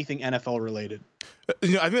just anything NFL related? I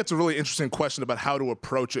think that's a really interesting question about how to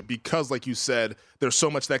approach it because, like you said, there's so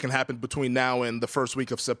much that can happen between now and the first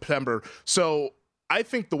week of September. So I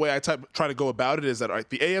think the way I try to go about it is that, all right,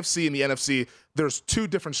 the AFC and the NFC, there's two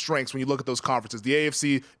different strengths when you look at those conferences. The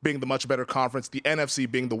AFC being the much better conference, the NFC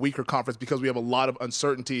being the weaker conference, because we have a lot of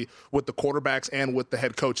uncertainty with the quarterbacks and with the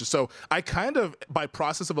head coaches. So I kind of, by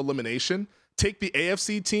process of elimination, take the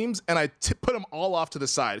AFC teams and I put them all off to the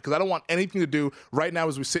side because I don't want anything to do right now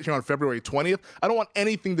as we sit here on February 20th. I don't want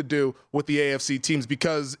anything to do with the AFC teams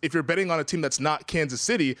because if you're betting on a team that's not Kansas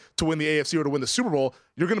City to win the AFC or to win the Super Bowl,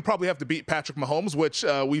 you're going to probably have to beat Patrick Mahomes, which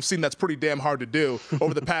we've seen that's pretty damn hard to do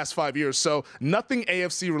over the past 5 years. So nothing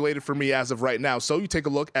AFC related for me as of right now. So you take a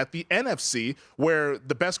look at the NFC, where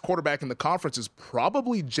the best quarterback in the conference is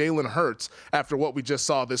probably Jalen Hurts after what we just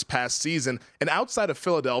saw this past season. And outside of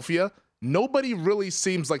Philadelphia, nobody really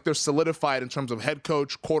seems like they're solidified in terms of head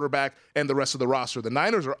coach, quarterback, and the rest of the roster. The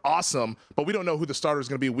Niners are awesome, but we don't know who the starter is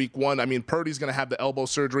going to be week one. I mean, Purdy's going to have the elbow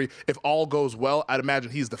surgery. If all goes well, I'd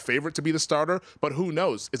imagine he's the favorite to be the starter, but who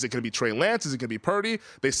knows? Is it going to be Trey Lance? Is it going to be Purdy?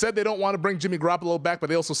 They said they don't want to bring Jimmy Garoppolo back, but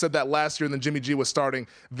they also said that last year, and then Jimmy G was starting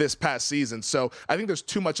this past season. So I think there's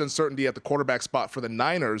too much uncertainty at the quarterback spot for the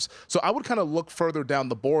Niners. So I would kind of look further down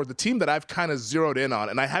the board. The team that I've kind of zeroed in on,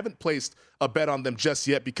 and I haven't placed a bet on them just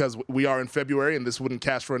yet because we are in February and this wouldn't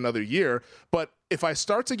cash for another year. But if I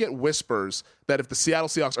start to get whispers that if the Seattle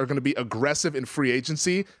Seahawks are going to be aggressive in free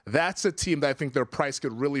agency, that's a team that I think their price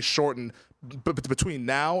could really shorten between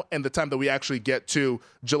now and the time that we actually get to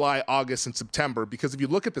July, August, and September. Because if you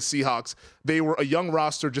look at the Seahawks, they were a young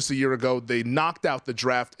roster just a year ago. They knocked out the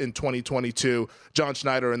draft in 2022. John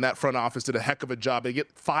Schneider and that front office did a heck of a job. They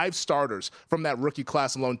get 5 starters from that rookie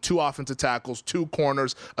class alone, 2 offensive tackles, 2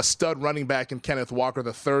 corners, a stud running back in Kenneth Walker,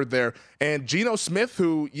 the third there. And Geno Smith,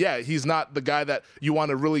 who, yeah, he's not the guy that you want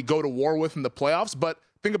to really go to war with in the playoffs, but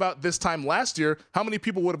think about this time last year, how many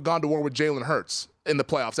people would have gone to war with Jalen Hurts? in the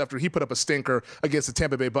playoffs after he put up a stinker against the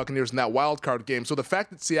Tampa Bay Buccaneers in that wild card game. So the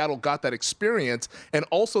fact that Seattle got that experience, and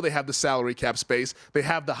also they have the salary cap space, they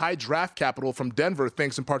have the high draft capital from Denver,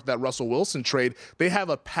 thanks in part to that Russell Wilson trade. They have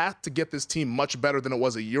a path to get this team much better than it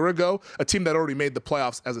was a year ago, a team that already made the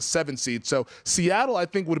playoffs as a 7 seed. So Seattle, I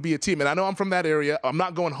think, would be a team, and I know I'm from that area. I'm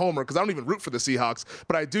not going homer because I don't even root for the Seahawks,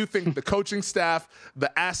 but I do think the coaching staff,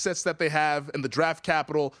 the assets that they have, and the draft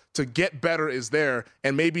capital to get better is there,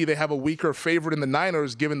 and maybe they have a weaker favorite in the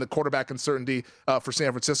Niners given the quarterback uncertainty for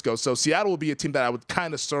San Francisco. So Seattle will be a team that I would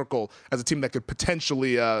kind of circle as a team that could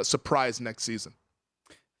potentially surprise next season.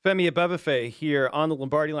 Femi Abebefe here on the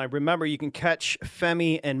Lombardi Line. Remember, you can catch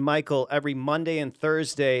Femi and Michael every Monday and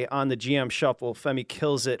Thursday on the GM Shuffle. Femi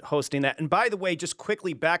kills it hosting that. And by the way, just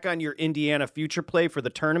quickly back on your Indiana future play for the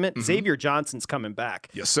tournament, Xavier Johnson's coming back.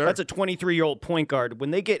 Yes, sir. That's a 23-year-old point guard. When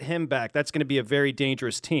they get him back, that's going to be a very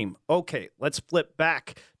dangerous team. Okay, let's flip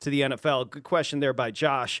back to the NFL. Good question there by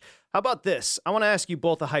Josh. How about this? I want to ask you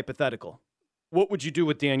both a hypothetical. What would you do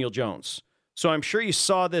with Daniel Jones? So I'm sure you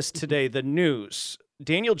saw this today, the news.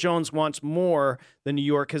 Daniel Jones wants more than New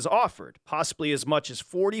York has offered, possibly as much as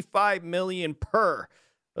 $45 million per.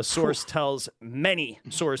 A source tells many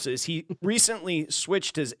sources. He recently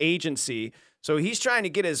switched his agency, so he's trying to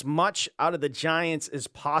get as much out of the Giants as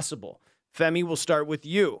possible. Femi, we'll start with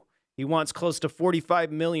you. He wants close to $45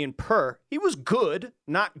 million per. He was good,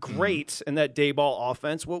 not great in that Daboll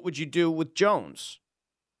offense. What would you do with Jones?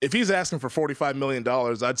 If he's asking for $45 million,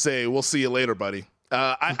 I'd say, we'll see you later, buddy.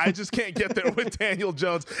 I just can't get there with Daniel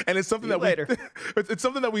Jones, and it's something it's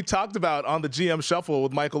something that we talked about on the GM Shuffle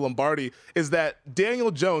with Michael Lombardi. Is that Daniel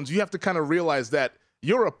Jones? You have to kind of realize that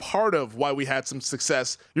you're a part of why we had some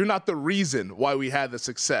success. You're not the reason why we had the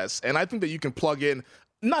success, and I think that you can plug in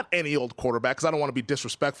not any old quarterback, because I don't want to be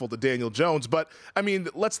disrespectful to Daniel Jones, but I mean,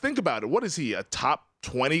 let's think about it. What is he? A top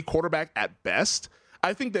 20 quarterback at best?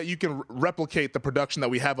 I think that you can replicate the production that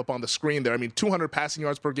we have up on the screen there. I mean, 200 passing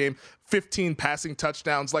yards per game, 15 passing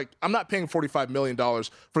touchdowns. Like, I'm not paying $45 million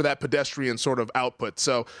for that pedestrian sort of output.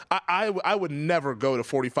 So I would never go to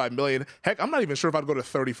 $45 million. Heck, I'm not even sure if I'd go to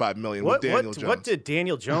 $35 million with Daniel Jones. What did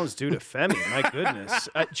Daniel Jones do to Femi? My goodness.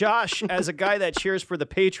 Josh, as a guy that cheers for the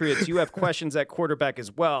Patriots, you have questions at quarterback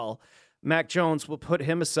as well. Mac Jones, we'll put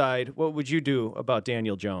him aside. What would you do about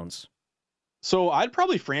Daniel Jones? So I'd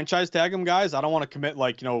probably franchise tag him, guys. I don't want to commit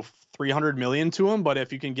 $300 million to him, but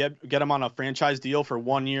if you can get him on a franchise deal for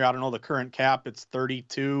 1 year, I don't know, the current cap, it's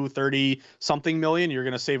 30 something million. You're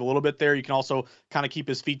going to save a little bit there. You can also kind of keep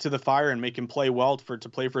his feet to the fire and make him play well to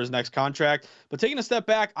play for his next contract. But taking a step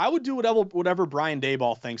back, I would do whatever Brian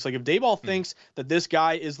Daboll thinks. Like, if Daboll thinks that this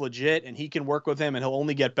guy is legit and he can work with him and he'll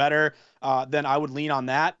only get better, then I would lean on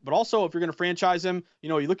that. But also, if you're going to franchise him,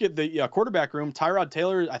 you look at the quarterback room. Tyrod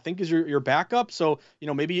Taylor, I think, is your backup. So,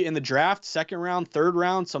 maybe in the draft, second round, third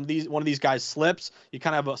round, one of these guys slips. You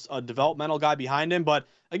kind of have a developmental guy behind him. But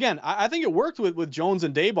again, I think it worked with Jones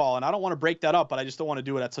and Daboll, and I don't want to break that up, but I just don't want to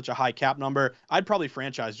do it at such a high cap number. I'd probably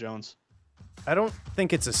franchise Jones. I don't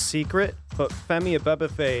think it's a secret, but Femi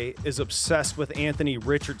Abebefe is obsessed with Anthony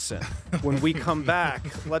Richardson. When we come back,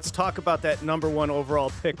 let's talk about that number 1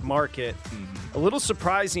 overall pick market. A little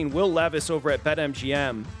surprising, Will Levis over at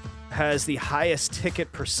BetMGM has the highest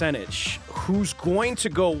ticket percentage. Who's going to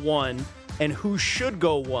go 1 and who should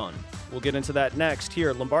go 1? We'll get into that next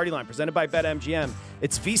here. Lombardi Line, presented by BetMGM.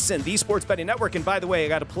 It's VSiN, the Sports Betting Network. And by the way, I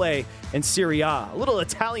got to play in Serie A. A little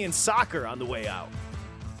Italian soccer on the way out.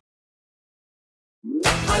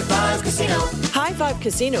 High Five Casino. High Five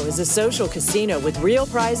Casino is a social casino with real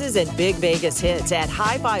prizes and big Vegas hits at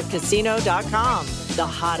highfivecasino.com. The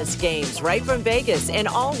hottest games right from Vegas, and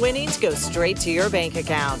all winnings go straight to your bank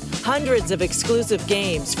account. Hundreds of exclusive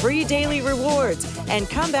games, free daily rewards, and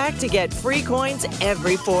come back to get free coins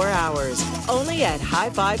every 4 hours. Only at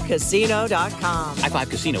highfivecasino.com. High Five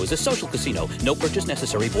Casino is a social casino. No purchase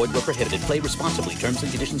necessary. Void where prohibited. Play responsibly. Terms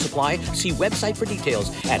and conditions apply. See website for details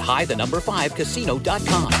at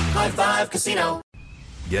high5casino.com. High Five Casino.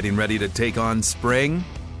 Getting ready to take on spring?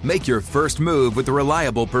 Make your first move with the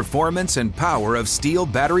reliable performance and power of Steel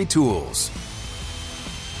battery tools.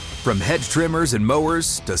 From hedge trimmers and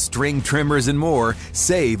mowers to string trimmers and more,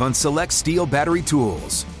 save on select Steel battery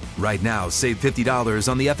tools. Right now, save $50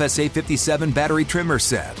 on the FSA 57 battery trimmer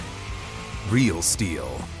set. Real Steel.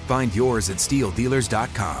 Find yours at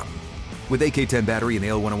steeldealers.com. With AK-10 battery and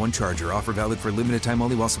AL101 charger, offer valid for limited time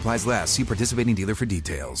only while supplies last. See participating dealer for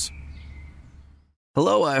details.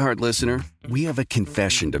 Hello, iHeart listener. We have a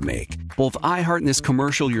confession to make. Both iHeart and this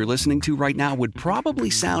commercial you're listening to right now would probably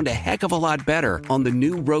sound a heck of a lot better on the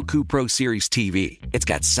new Roku Pro Series TV. It's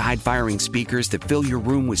got side-firing speakers that fill your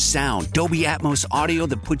room with sound, Dolby Atmos audio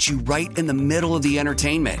that puts you right in the middle of the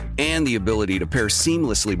entertainment, and the ability to pair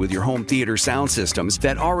seamlessly with your home theater sound systems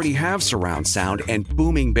that already have surround sound and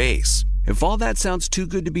booming bass. If all that sounds too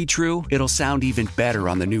good to be true, it'll sound even better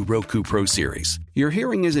on the new Roku Pro Series. Your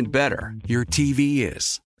hearing isn't better, your TV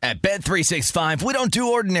is. At Bet365, we don't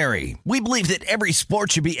do ordinary. We believe that every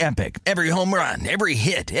sport should be epic. Every home run, every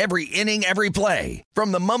hit, every inning, every play.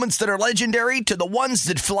 From the moments that are legendary to the ones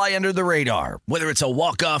that fly under the radar. Whether it's a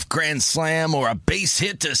walk-off grand slam or a base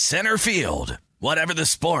hit to center field. Whatever the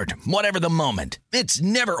sport, whatever the moment, it's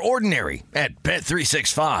never ordinary at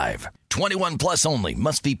Bet365. 21 plus only.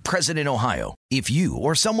 Must be present in Ohio. If you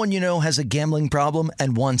or someone you know has a gambling problem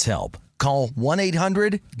and wants help, call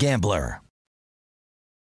 1-800-GAMBLER.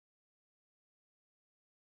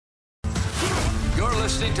 You're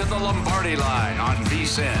listening to the Lombardi Line on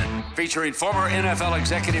VSiN, featuring former NFL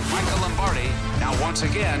executive Michael Lombardi. Now, once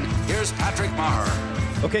again, here's Patrick Maher.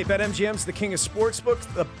 Okay, BetMGM's the king of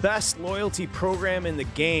sportsbooks, the best loyalty program in the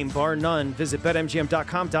game, bar none. Visit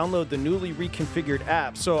BetMGM.com, download the newly reconfigured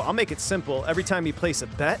app. So I'll make it simple. Every time you place a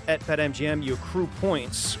bet at BetMGM, you accrue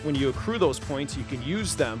points. When you accrue those points, you can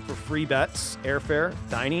use them for free bets, airfare,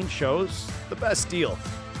 dining, shows. The best deal.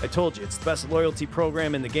 I told you, it's the best loyalty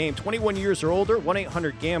program in the game. 21 years or older,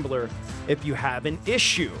 1-800-GAMBLER if you have an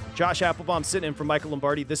issue. Josh Applebaum sitting in for Michael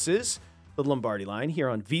Lombardi. This is the Lombardi Line here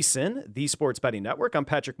on VSiN, the Sports Betting Network. I'm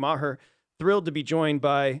Patrick Maher, thrilled to be joined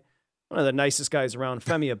by one of the nicest guys around,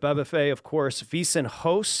 Femi Abebefe, of course, VSiN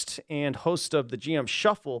host and host of the GM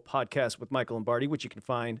Shuffle podcast with Michael Lombardi, which you can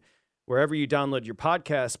find wherever you download your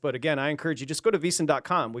podcast. But again, I encourage you, just go to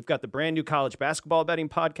VSiN.com. We've got the brand new college basketball betting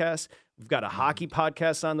podcast. We've got a hockey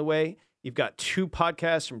podcast on the way. You've got 2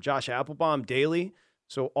 podcasts from Josh Applebaum daily.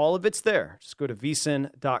 So all of it's there. Just go to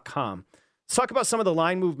VSiN.com. Let's talk about some of the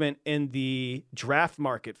line movement in the draft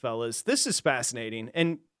market, fellas. This is fascinating.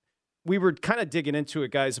 And we were kind of digging into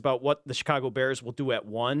it, guys, about what the Chicago Bears will do at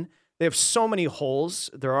 1. They have so many holes.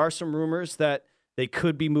 There are some rumors that they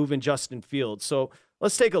could be moving Justin Fields. So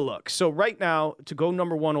let's take a look. So right now, to go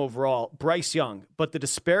number 1 overall, Bryce Young. But the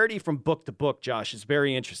disparity from book to book, Josh, is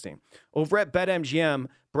very interesting. Over at BetMGM,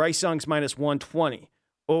 Bryce Young's minus 120.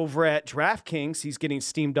 Over at DraftKings, he's getting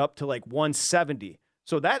steamed up to like 170.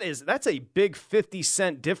 So that's a big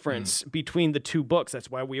 50-cent difference between the 2 books.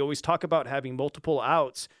 That's why we always talk about having multiple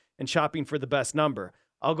outs and shopping for the best number.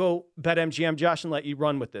 I'll go BetMGM, Josh, and let you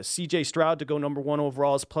run with this. C.J. Stroud to go number 1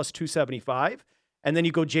 overall is plus 275. And then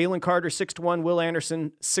you go Jalen Carter 6-1, Will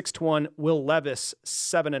Anderson 6-1, Will Levis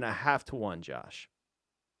 7.5-1, Josh.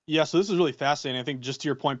 Yeah, so this is really fascinating. I think just to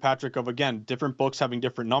your point, Patrick, of, again, different books having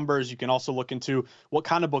different numbers. You can also look into what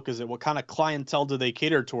kind of book is it? What kind of clientele do they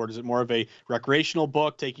cater toward? Is it more of a recreational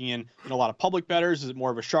book taking in a lot of public bettors? Is it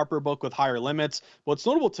more of a sharper book with higher limits? What's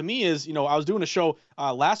notable to me is, I was doing a show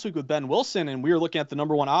last week with Ben Wilson, and we were looking at the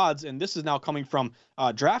number 1 odds, and this is now coming from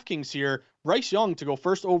DraftKings here. Bryce Young to go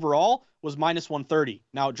first overall was minus 130.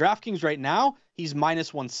 Now, DraftKings right now, he's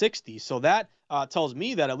minus 160. So that tells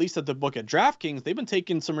me that at least at the book at DraftKings, they've been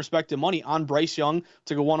taking some respected money on Bryce Young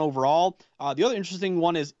to go 1 overall. The other interesting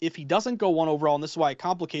one is if he doesn't go 1 overall, and this is why it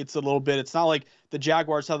complicates it a little bit. It's not like the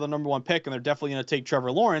Jaguars have the number 1 pick and they're definitely going to take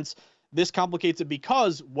Trevor Lawrence. This complicates it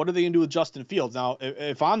because what are they going to do with Justin Fields? Now,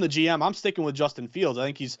 if I'm the GM, I'm sticking with Justin Fields. I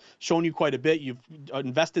think he's shown you quite a bit. You've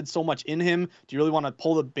invested so much in him. Do you really want to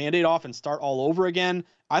pull the Band-Aid off and start all over again?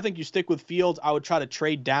 I think you stick with Fields. I would try to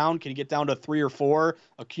trade down. Can you get down to 3 or 4,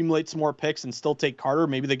 accumulate some more picks, and still take Carter,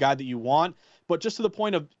 maybe the guy that you want? But just to the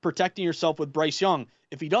point of protecting yourself with Bryce Young,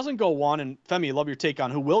 if he doesn't go 1, and Femi, I love your take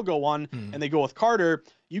on who will go 1, and they go with Carter,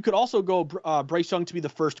 you could also go Bryce Young to be the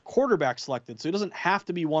first quarterback selected. So he doesn't have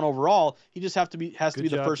to be 1 overall. He just has to be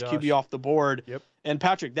the first Josh. QB off the board. Yep. And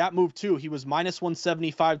Patrick, that move too, he was minus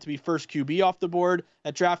 175 to be first QB off the board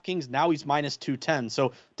at DraftKings. Now he's minus 210.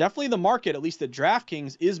 So definitely the market, at least at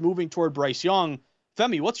DraftKings, is moving toward Bryce Young.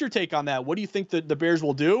 Femi, what's your take on that? What do you think that the Bears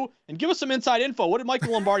will do? And give us some inside info. What did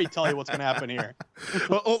Michael Lombardi tell you what's going to happen here?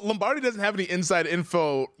 Well, Lombardi doesn't have any inside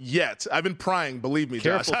info yet. I've been prying, believe me,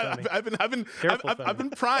 Josh. I've been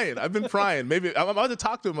prying. Maybe I'm about to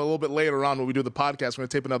talk to him a little bit later on when we do the podcast. We're going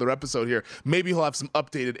to tape another episode here. Maybe he'll have some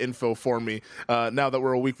updated info for me now that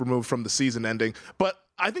we're a week removed from the season ending. But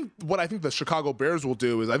I think the Chicago Bears will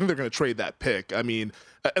do is I think they're going to trade that pick. I mean,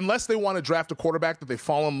 unless they want to draft a quarterback that they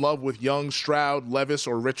fall in love with, Young, Stroud, Levis,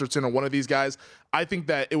 or Richardson, or one of these guys, I think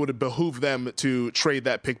that it would behoove them to trade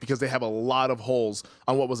that pick because they have a lot of holes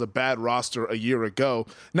on what was a bad roster a year ago.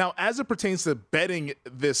 Now, as it pertains to betting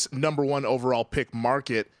this number 1 overall pick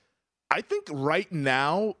market, I think right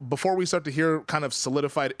now, before we start to hear kind of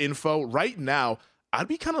solidified info, right now, I'd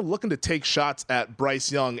be kind of looking to take shots at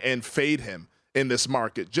Bryce Young and fade him in this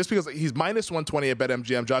market, just because he's minus 120 at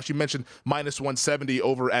BetMGM. Josh, you mentioned minus 170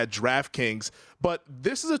 over at DraftKings, but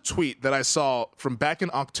this is a tweet that I saw from back in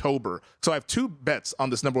October. So I have 2 bets on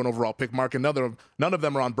this number 1 overall pick market. None of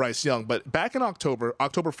them are on Bryce Young, but back in October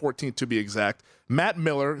 14th to be exact, Matt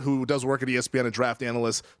Miller, who does work at ESPN, a draft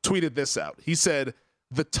analyst, tweeted this out. He said,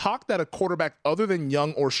 "The talk that a quarterback other than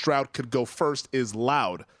Young or Stroud could go first is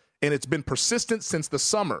loud, and it's been persistent since the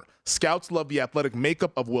summer. Scouts love the athletic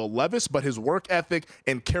makeup of Will Levis, but his work ethic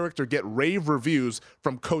and character get rave reviews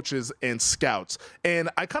from coaches and scouts."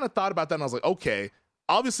 And I kind of thought about that, and I was like, okay,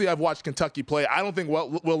 obviously I've watched Kentucky play. I don't think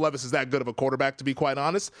Will Levis is that good of a quarterback, to be quite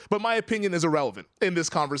honest, but my opinion is irrelevant in this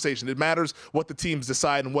conversation. It matters what the teams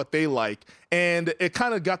decide and what they like. And it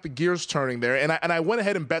kind of got the gears turning there. And I went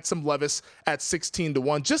ahead and bet some Levis at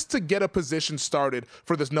 16-1 just to get a position started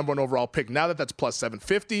for this number 1 overall pick. Now that that's plus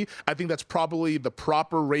 750, I think that's probably the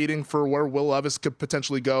proper rating for where Will Levis could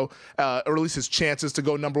potentially go, or at least his chances to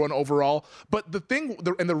go number 1 overall. But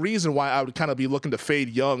the reason why I would kind of be looking to fade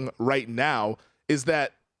Young right now is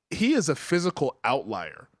that he is a physical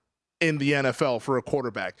outlier in the NFL for a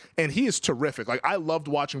quarterback, and he is terrific. Like, I loved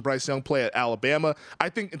watching Bryce Young play at Alabama. I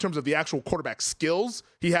think in terms of the actual quarterback skills,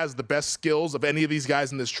 he has the best skills of any of these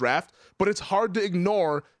guys in this draft, but it's hard to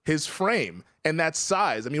ignore his frame and that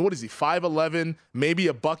size. I mean, what is he, 5'11", maybe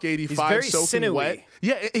a $185, he's very soaking sinewy. wet?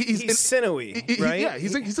 Yeah, he's sinewy, right? Yeah,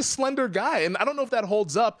 he's a slender guy, and I don't know if that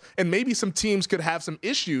holds up, and maybe some teams could have some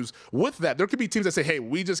issues with that. There could be teams that say, hey,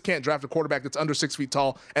 we just can't draft a quarterback that's under 6 feet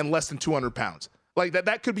tall and less than 200 pounds. Like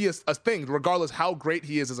that could be a thing, regardless how great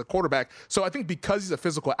he is as a quarterback. So I think because he's a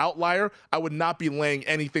physical outlier, I would not be laying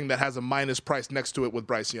anything that has a minus price next to it with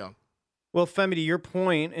Bryce Young. Well, Femi, to your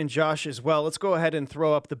point, and Josh as well, let's go ahead and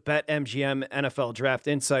throw up the BetMGM NFL Draft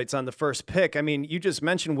Insights on the first pick. I mean, you just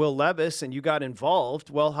mentioned Will Levis, and you got involved.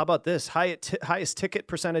 Well, how about this? Highest ticket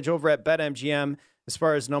percentage over at BetMGM as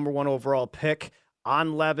far as number 1 overall pick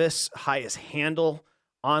on Levis, highest handle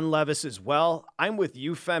on Levis as well. I'm with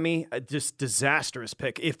you, Femi. Just disastrous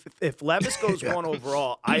pick. If Levis goes 1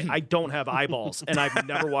 overall, I don't have eyeballs, and I've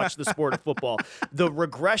never watched the sport of football. The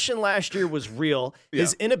regression last year was real.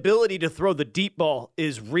 His inability to throw the deep ball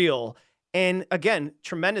is real. And again,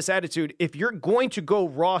 tremendous attitude. If you're going to go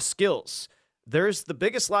raw skills, there's the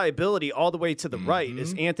biggest liability all the way to the right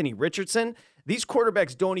is Anthony Richardson. These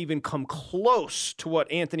quarterbacks don't even come close to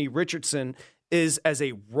what Anthony Richardson is as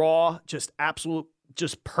a raw, just absolute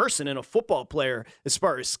person and a football player as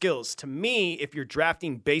far as skills. To me, if you're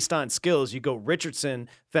drafting based on skills, you go Richardson,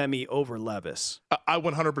 Femi over Levis. I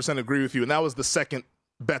 100% agree with you, and that was the second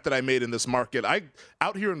bet that I made in this market.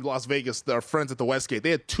 Out here in Las Vegas, our friends at the Westgate,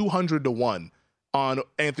 they had 200-1 on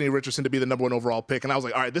Anthony Richardson to be the number 1 overall pick. And I was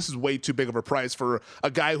like, all right, this is way too big of a price for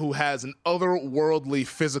a guy who has an otherworldly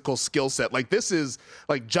physical skill set. Like, this is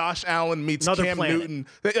like Josh Allen meets Another Cam planet. Newton.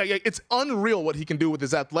 It's unreal what he can do with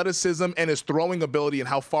his athleticism and his throwing ability and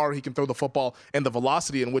how far he can throw the football and the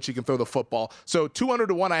velocity in which he can throw the football. So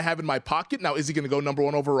 200-1 I have in my pocket. Now, is he going to go number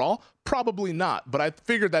 1 overall? Probably not. But I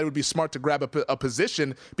figured that it would be smart to grab a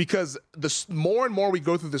position because the more and more we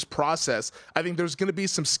go through this process, I think there's going to be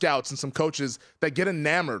some scouts and some coaches that get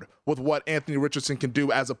enamored with what Anthony Richardson can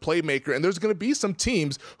do as a playmaker. And there's going to be some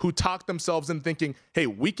teams who talk themselves in thinking, hey,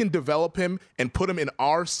 we can develop him and put him in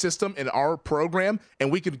our system, in our program,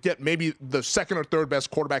 and we could get maybe the second or third best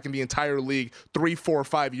quarterback in the entire league 3, 4,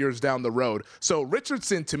 5 years down the road. So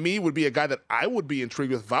Richardson, to me, would be a guy that I would be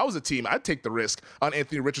intrigued with. If I was a team, I'd take the risk on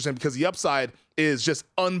Anthony Richardson because the upside is just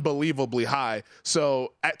unbelievably high.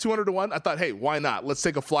 So at 200-1, I thought, hey, why not? Let's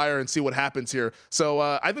take a flyer and see what happens here. So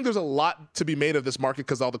I think there's a lot to be made of this market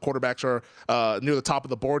because all the quarterbacks are near the top of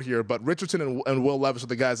the board here. But Richardson and Will Levis are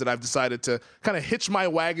the guys that I've decided to kind of hitch my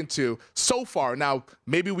wagon to so far. Now,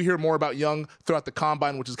 maybe we hear more about Young throughout the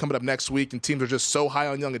Combine, which is coming up next week, and teams are just so high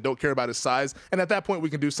on Young and don't care about his size. And at that point, we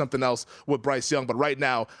can do something else with Bryce Young. But right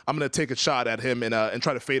now, I'm going to take a shot at him and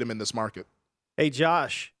try to fade him in this market. Hey,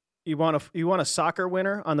 Josh. You want a soccer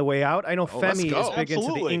winner on the way out? I know Femi is big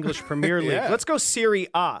into the English Premier League. Yeah. Let's go Serie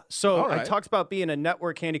A. So right. I talked about being a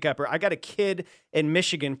network handicapper. I got a kid in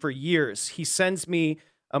Michigan for years. He sends me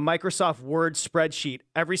a Microsoft Word spreadsheet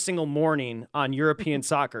every single morning on European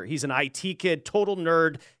soccer. He's an IT kid, total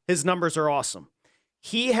nerd. His numbers are awesome.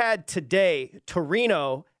 He had today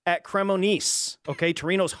Torino at Cremonese. Okay,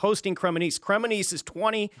 Torino's hosting Cremonese. Cremonese is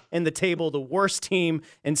 20 in the table, the worst team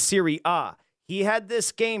in Serie A. He had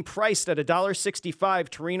this game priced at $1.65.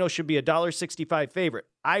 Torino should be $1.65 favorite.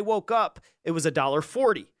 I woke up, it was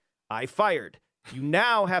 $1.40. I fired. You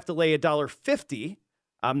now have to lay $1.50.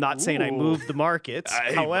 I'm not saying I moved the markets.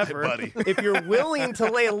 However, if you're willing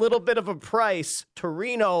to lay a little bit of a price,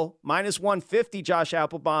 Torino minus 150, Josh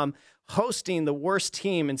Applebaum, hosting the worst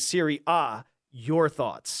team in Serie A. Your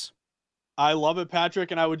thoughts? I love it,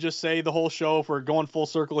 Patrick, and I would just say the whole show, if we're going full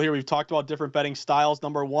circle here, we've talked about different betting styles.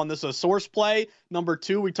 Number one, this is a source play. Number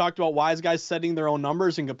two, we talked about wise guys setting their own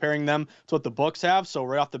numbers and comparing them to what the books have. So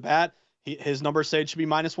right off the bat, his numbers say it should be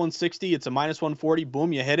minus 160. It's a minus 140.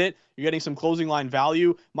 Boom, you hit it. You're getting some closing line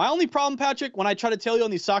value. My only problem, Patrick, when I try to tell you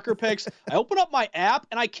on these soccer picks, I open up my app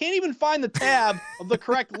and I can't even find the tab of the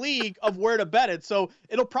correct league of where to bet it. So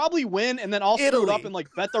it'll probably win, and then I'll screw it up and like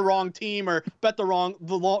bet the wrong team or bet the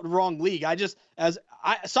wrong league.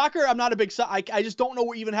 Soccer, I'm not a big. I just don't know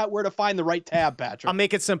where to find the right tab, Patrick. I'll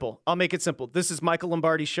make it simple. This is Michael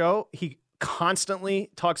Lombardi's show. He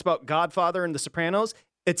constantly talks about Godfather and The Sopranos.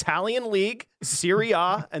 Italian League, Serie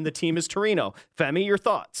A, and the team is Torino. Femi, your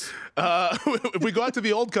thoughts? If we go out to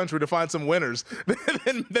the old country to find some winners,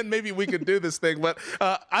 then maybe we could do this thing. But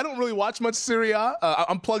I don't really watch much Serie A.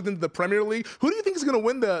 I'm plugged into the Premier League. Who do you think is going to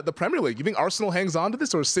win the Premier League? You think Arsenal hangs on to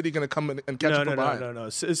this, or is City going to come and catch up from behind?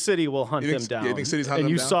 No. City will hunt them down. You think City's hunting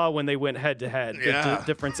them down? And you saw when they went head-to-head, the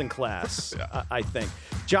difference in class, I think.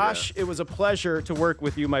 Josh, it was a pleasure to work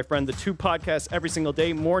with you, my friend. The two podcasts every single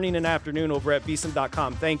day, morning and afternoon, over at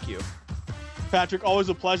VSiN.com. Thank you. Patrick, always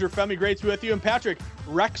a pleasure. Femi, great to be with you. And Patrick,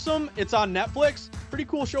 Wrexham, it's on Netflix. Pretty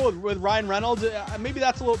cool show with Ryan Reynolds. Maybe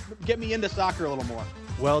that's get me into soccer a little more.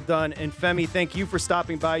 Well done. And Femi, thank you for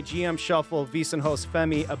stopping by. GM Shuffle, VSiN host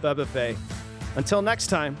Femi Abebefe. Until next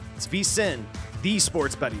time, it's VSiN, the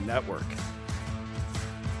sports betting network.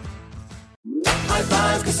 High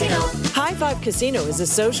Five Casino. High Five Casino is a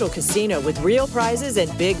social casino with real prizes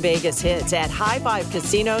and big Vegas hits at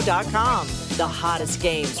highfivecasino.com. The hottest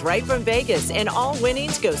games right from Vegas, and all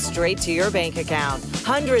winnings go straight to your bank account.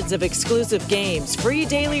 Hundreds of exclusive games, free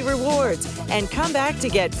daily rewards, and come back to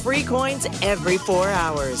get free coins every 4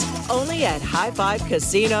 hours. Only at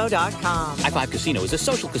highfivecasino.com. High Five Casino is a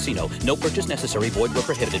social casino. No purchase necessary. Void where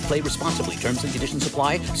prohibited. Play responsibly. Terms and conditions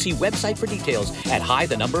apply. See website for details at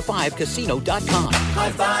high5casino.com.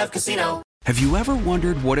 High Five Casino. Have you ever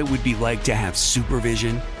wondered what it would be like to have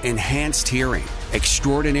supervision, enhanced hearing,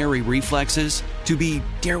 extraordinary reflexes, to be,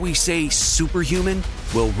 dare we say, superhuman?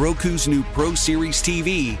 Well, Roku's new Pro Series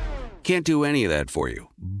TV can't do any of that for you.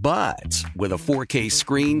 But with a 4K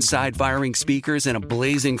screen, side-firing speakers, and a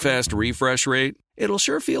blazing fast refresh rate, it'll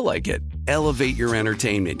sure feel like it. Elevate your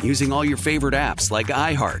entertainment using all your favorite apps like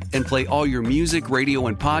iHeart, and play all your music, radio,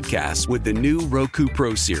 and podcasts with the new Roku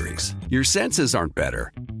Pro Series. Your senses aren't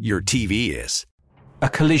better. Your TV is. A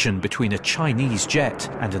collision between a Chinese jet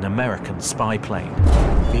and an American spy plane.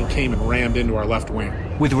 He came and rammed into our left wing.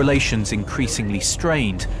 With relations increasingly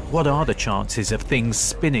strained, what are the chances of things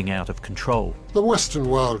spinning out of control? The Western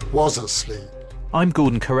world was asleep. I'm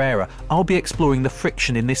Gordon Carrera. I'll be exploring the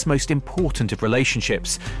friction in this most important of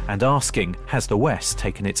relationships and asking, has the West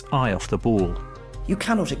taken its eye off the ball? You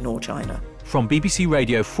cannot ignore China. From BBC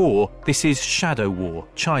Radio 4, this is Shadow War,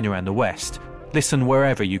 China and the West. Listen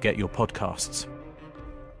wherever you get your podcasts.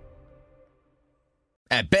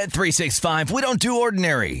 At Bet365, we don't do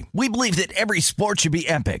ordinary. We believe that every sport should be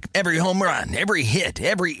epic. Every home run, every hit,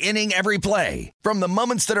 every inning, every play. From the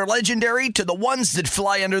moments that are legendary to the ones that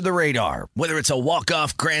fly under the radar. Whether it's a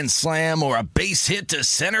walk-off grand slam or a base hit to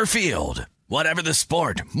center field. Whatever the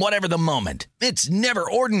sport, whatever the moment. It's never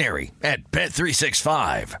ordinary at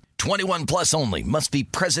Bet365. 21 plus only. Must be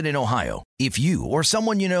present in Ohio. If you or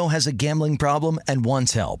someone you know has a gambling problem and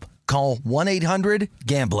wants help, call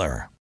 1-800-GAMBLER.